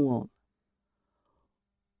nejnuhom.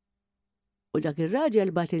 U dak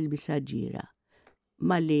ir-raġel bat il-messaġġiera.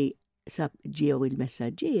 Malli sab ġew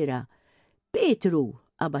il-messaġġiera, Petru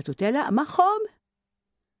qabatu telaq magħhom,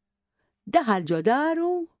 daħal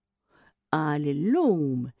ġodaru, qal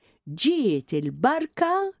illum ġiet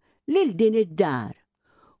il-barka lil din id-dar.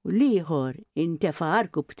 U liħor intefa'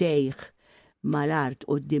 arku btejħ mal-art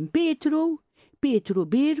qudiem Petru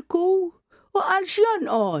birku u qal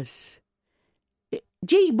x'jonqos.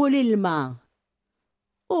 Ġibu l-ilma.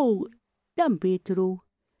 U dan Petru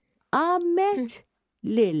għammet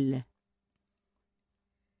lil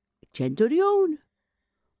ċenturjon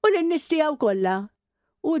u l-nies tiegħu kollha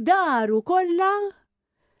u daru kollha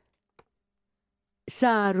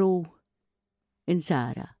saru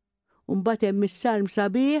insara. Mbagħad hemm is-salm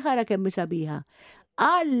sabiħ, ara kemm sabiħa.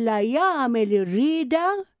 Alla jagħmel ir-rieda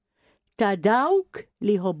ta' dawk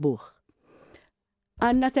li jħobbuh.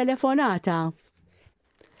 Għandna telefonata.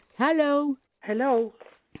 Hello. Hello.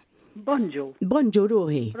 Bonġu. Bonġu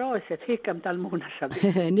ruħi. Proset, hikkem tal-muna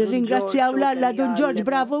sabiħ. Nirringrazzjaw l-Alla Don George,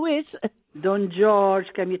 bravo wis. Don George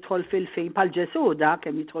kemm jidħol fil-fejn, pal-Ġesuda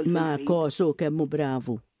kemm jidħol fil-fejn. Ma kosu kemmu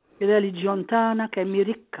bravu. Il-reliġjon tagħna kemm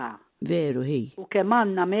jirikka. Veru hi. U kemm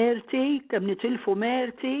għandna merti, kemm nitilfu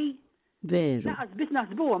merti. Veru. Naqas bit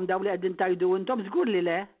naħsbuhom daw li qegħdin tajdu intom żgur li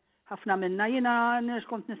le. Ħafna minna jiena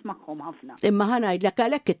kont nismagħhom ħafna. Imma ħanajdlek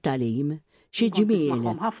għalhekk it-talim. Xi ġmiel.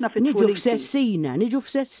 Niġu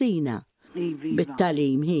f'Sessina.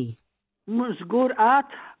 Bit-talim hi. Mhux żgur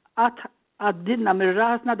qatt għaddinna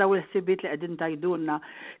mir-rasna daw il-ħsibiet li qegħdin tajdulna.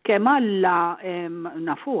 Kemm Alla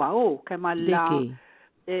nafuha kemm Alla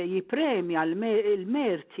jipremja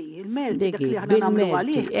il-merti dak li aħna nagħmlu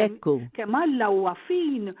għalih. Kemm Alla huwa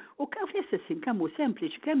fin u kemm fl-istessin kemm hu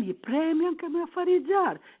sempliċi, kemm jippremja kemm affarijiet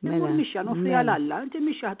żgħar. Immur mixja nofri għal-Alla, inti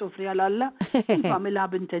mixja ħatofri għal-Alla, infamilha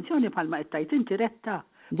b'intenzjoni bħalma qed tajt inti retta.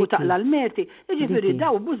 U taqla l-merti, jiġifieri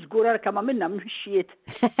daw bużgur kemm għamilna mixjiet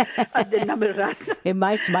għaddilna mir-ras. Imma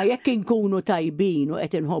isma' jekk inkunu tajbin u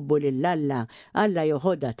qed inħobbu lill-Alla, Alla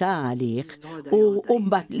joħodha tagħlik u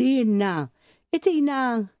mbagħad lilna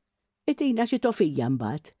itina xi tofija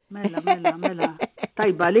mbagħad. Mela.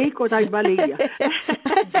 Tajba lejk u tajba lejja.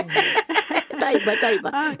 Tajba.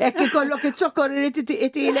 Ekk ikollok it-sokkor irid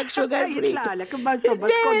itilek sugar free.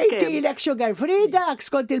 Itilek sugar free dak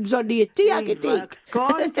skont il-bżonnijiet tiegħek itik.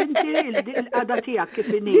 Kont inti l-qada tiegħek kif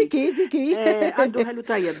inhi. Diki. Għandu ħelu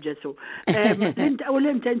tajjeb Ġesu. U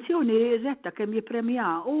l-intenzjoni retta kemm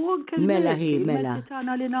jippremja u anke mela.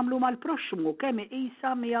 tagħna li nagħmlu mal-proxmu kemm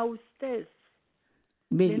iqisha miegħu stess.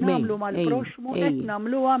 Li nagħmlu mal-proxmu qed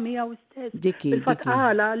nagħmluha miegħu stess. Fil-fatt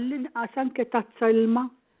qala l-inqas anke tazza ilma.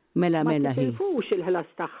 Mela hi. Ma tifux il-ħlas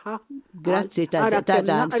tagħha. Grazzi ta'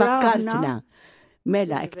 fakkartna.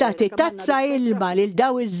 Mela, tagħti tazza ilma lil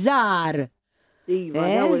daw iż-żgħar. Iva,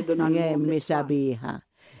 daw irdu nagħmlu. Sabiħa.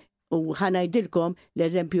 U ħanajdilkom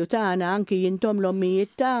l-eżempju tagħna anki jintom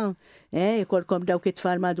l-ommijiet ta' kolkom dawk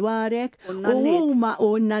it-tfal madwarek. U huma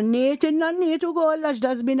u n-nanniet ukoll għax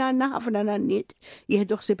da żmien għandna ħafna nanniet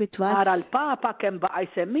jieħdu ħsieb it-tfal. Ara l-papa kemm baqa'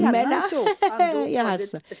 jsemmiha. Mela,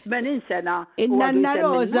 jaħassa. 80 sena. In-nanna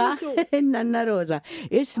Rosa.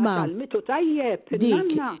 Isma'. Mitu tajjeb.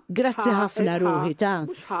 Dik, grazzi ħafna ruħi ta'.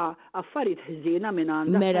 Affarijiet ħżiena minn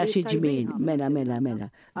għandha. Mela xi ġmien, mela.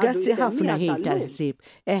 Grazzi ħafna ħin tal-ħsieb.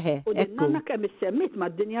 U nanna kemm issemmit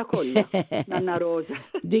mad-dinja kollha. Nanna Rosa.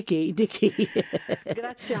 Diki.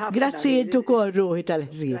 Grazzi jintu kol ruħi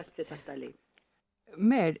tal-ħsieb. Grazzi tat-talim.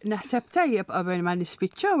 Mer, naħseb tajjeb qabel ma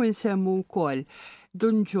nispiċċaw insemmu wkoll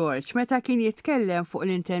Don George meta kien jitkellem fuq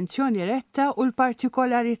l-intenzjoni retta u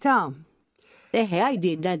l-partikolarità.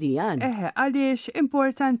 Għajdinna dijan. Għaliex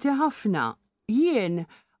importanti ħafna. Jien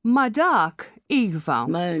ma dak Iva.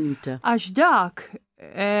 Għax dak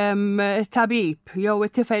tabib, jew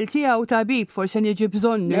it-tifel tiegħu tabib, forse niġi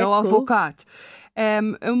bżonni jew avukat.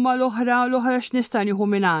 Imma l-oħra x'nista' nieħu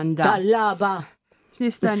minn għandha. Tal-laba.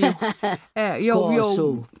 X'nista' nieħu.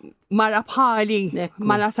 Jew mara bħali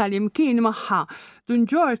ma nasal imkien magħha. Don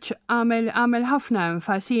George għamel ħafna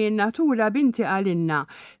enfasi natura binti għalinna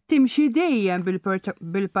timxi dejjem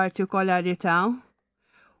bil-partikolarità.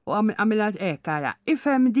 U għamilat kara,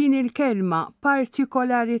 ifhem din il-kelma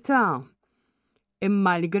partikolarità.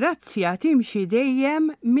 Imma l-grazzja timxi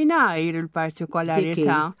dejjem mingħajr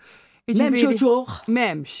il-partikolarità. Memx uġuħ.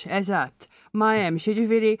 Memx, eżatt. Ma hemmx,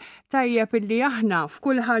 jiġifieri tajjeb illi aħna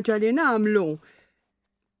f'kull ħaġa li nagħmlu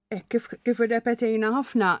kif irrepetejna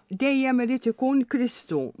ħafna dejjem irid ikun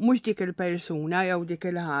Kristu, mhux dik il-persuna jew dik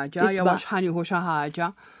il-ħaġa jew għax ħanieħu xi ħaġa.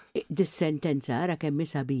 Dis-sentenza ara kemm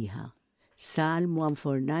sabiħa. Psalm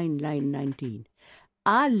 149, line 19.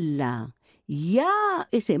 Alla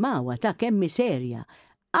isimawa ta' kemm miserja.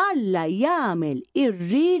 Alla jagħmel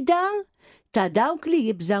ir-rida ta' dawk li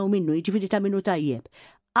jibżaw minnu, jiġifieri ta' minnu tajjeb.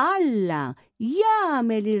 Alla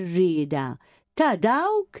jagħmel ir-rida ta'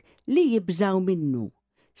 dawk li jibżaw minnu.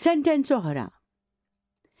 Sentenza oħra.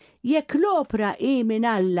 Jekk l-opra minn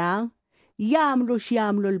Alla jagħmlu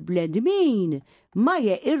x'jagħmlu l-bledmin ma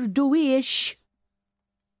jeqirduwiex.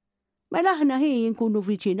 Mela aħna ħin nkunu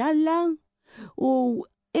viċin Alla u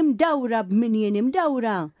imdawra b'min jien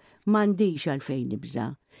imdawra m'għandix għalfejn nibża.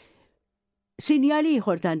 Sinjal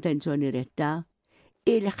ieħor ta' intenzjoni retta,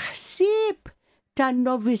 il-ħsieb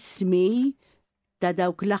tan-novismi ta'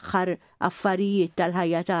 dawk l-aħħar affarijiet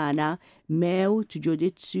tal-ħajja tagħna, mewt,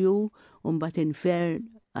 ġudizzju, u mbagħad infern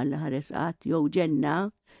Alla ħares qatt jew ġenna,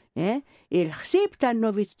 il-ħsieb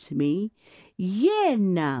tan-novismi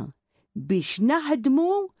jenna biex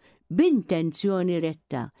naħdmu b'intenzjoni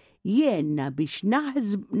retta, jenna biex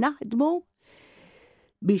naħdmu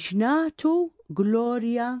biex nagħtu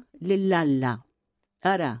glorja lill-Alla.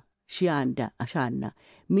 Ara x'għandha għax għandna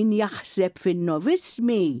min jaħseb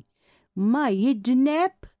fin-novismi ma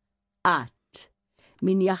jidneb qatt.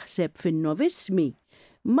 Min jaħseb fin-novismi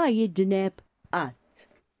ma jidneb qatt.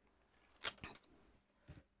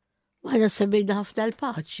 Għana semmejna ħafna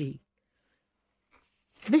l-paċi.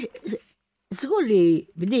 Żgur li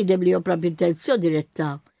bniedem li jopra b'intenzjoni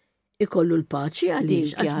retta ikollu l-paċi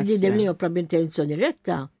għaliex, għax bniedem li jopra b'intenzjoni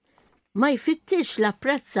retta ma jfittix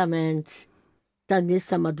l-apprezzament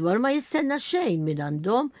tan-nisa madwar, ma jistenna xejn minn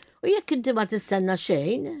għandhom, u jekk inti ma tistenna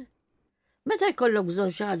xejn, meta jkollok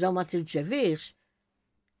bżonn xi ħaġa ma tirċevix,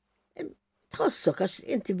 tħossok għax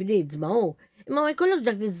inti bniedma imma ma jkollokx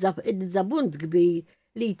dak id-żabunt kbir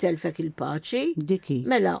li jtelfek il-paċi. Diki.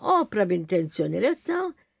 Mela opra b'intenzjoni retta,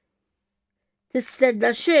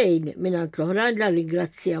 tistenna xejn minn għand l-oħrajn, la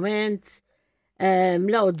ringrazzjament,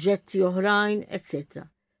 la oġġetti oħrajn, etc.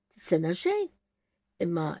 Tistenna xejn,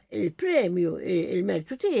 imma il-premju,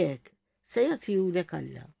 il-mertu tiegħek se jagħtihulek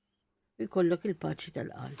Alla. Jkollok il-paċi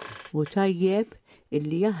tal-qalb. U tajjeb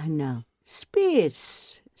illi aħna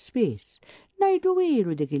spiss ngħidu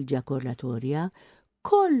ilu dik il-ġakolatorja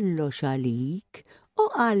kollox għalik u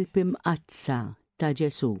qalb imqazza ta'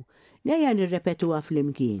 Ġesu. Lejja nirrepetuha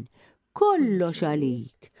flimkien. Kollox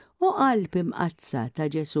għalik u qalb imqazza ta'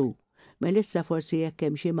 Ġesu. Melissa forsi jekk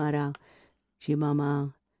hemm xi mara, xi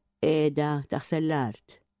mama qiegħda taħsel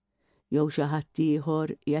l-art. Jew xi ħadd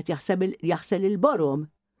ieħor qiegħed jaħsel il-borom.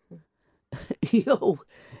 Jew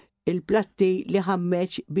il-platti li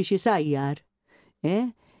ħammeġ biex isajjar.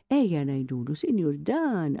 Ejja ngħidulu, Sinjur,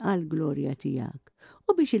 dan għall glorja tiegħek.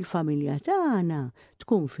 U biex il-familja tagħna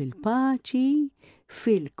tkun fil-paċi,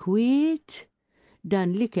 fil-kwiet,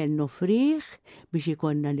 dan li kien nofriħ biex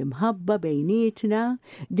ikonna l-imħabba bejnietna,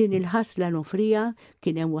 din il-ħasla nofrija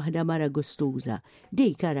kien hemm waħda mara gustuża.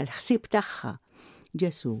 Dik ara l-ħsieb tagħha.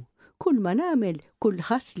 Ġesu, kull ma nagħmel, kull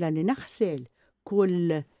ħasla li naħsel,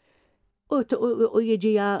 kull u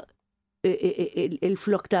jiġija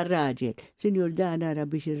il-flok tar-raġel. Sinjur, dan ara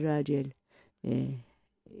biex ir-raġel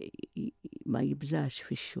ma jibżax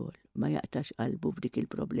fix-xogħol, ma jaqtax qalbu f'dik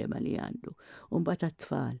il-problema li għandu. U mbagħad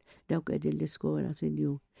at-tfal, dawk qegħdin l-iskola,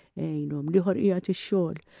 Sinjur, ejnhom li ħorqijat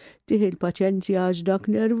ix-xogħol. Tieħi l-paċenzja għax dak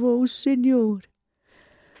nervuż, Sinjur.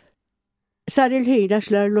 Sar il-ħin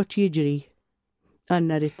għax l-arloġġ jiġri.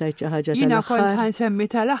 Għanna rittajt xi ħaġa tal-aħħar. Jiena kont ħansemmi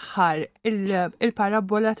tal-aħħar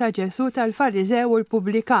il-parabola ta' Ġesu tal-Fariżew u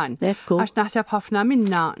l-Pubblikan. Għax naħseb ħafna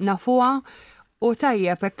minna nafuha u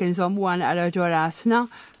tajjeb hekk inżommuha naqra ġo rasna.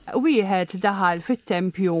 Wieħed daħal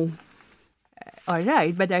fit-tempju,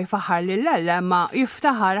 orrajt, beda jfaħar lill-Alla, ma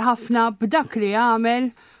jiftaħar ħafna b'dak li għamel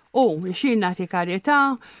u xi nagħti karità,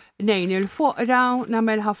 nejn il-foqra,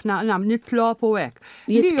 nagħmel ħafna nitlob u hekk.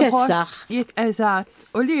 Jitkessaħ. Eżatt,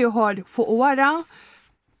 u liħor fuq wara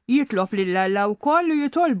jitlob lill-Alla wkoll u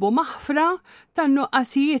jitolbu maħfra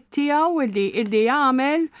tan-nuqqasijiet tiegħu illi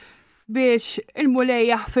jagħmel biex il-mulej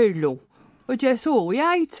jaħfirlu. U Ġesu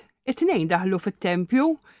jgħid, it-tnejn daħlu fit-tempju,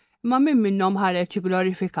 ma minn minnhom ħareġ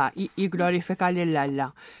jigglorifika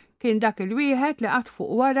lill-Alla. Kien dak il-wieħed li qatt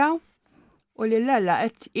fuq wara u lill-Alla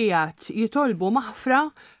qed qiegħed jitolbu maħfra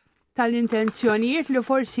tal-intenzjonijiet li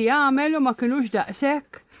forsi jagħmel u ma kinux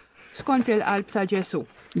daqshekk skont il-qalb ta' Ġesu.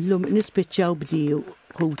 Nispiċċaw bdiju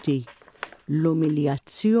ħuti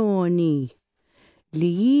l-umiljazzjoni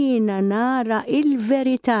li jiena nara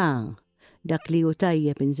il-verità, dak li hu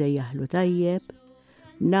tajjeb inżejjaħlu tajjeb,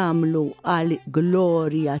 namlu għal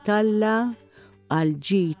glorja talla, għal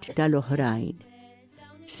ġid tal-oħrajn.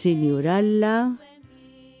 Sinjur Alla,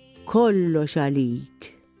 kollox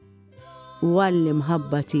għalik u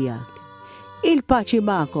għall-imħabba tiegħek. Il-paċi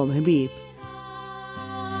ma'kom, ħbib.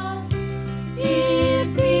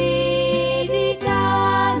 Il-fidi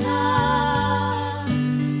tagħna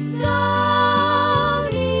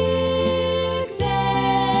dawn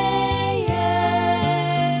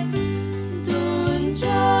il-gżejjer dun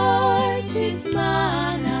Ġorġ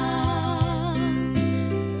ismana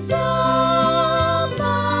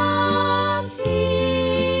żomma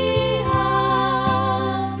sieħa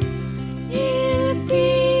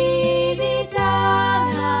il-fidi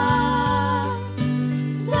tagħna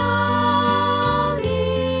dawn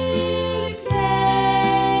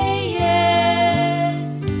il-gżejjer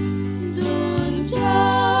dun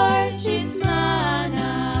Ġorġ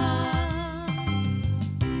ismana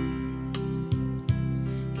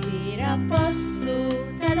Kbir apostlu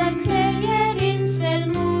tal-gżejjer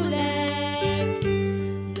inselmu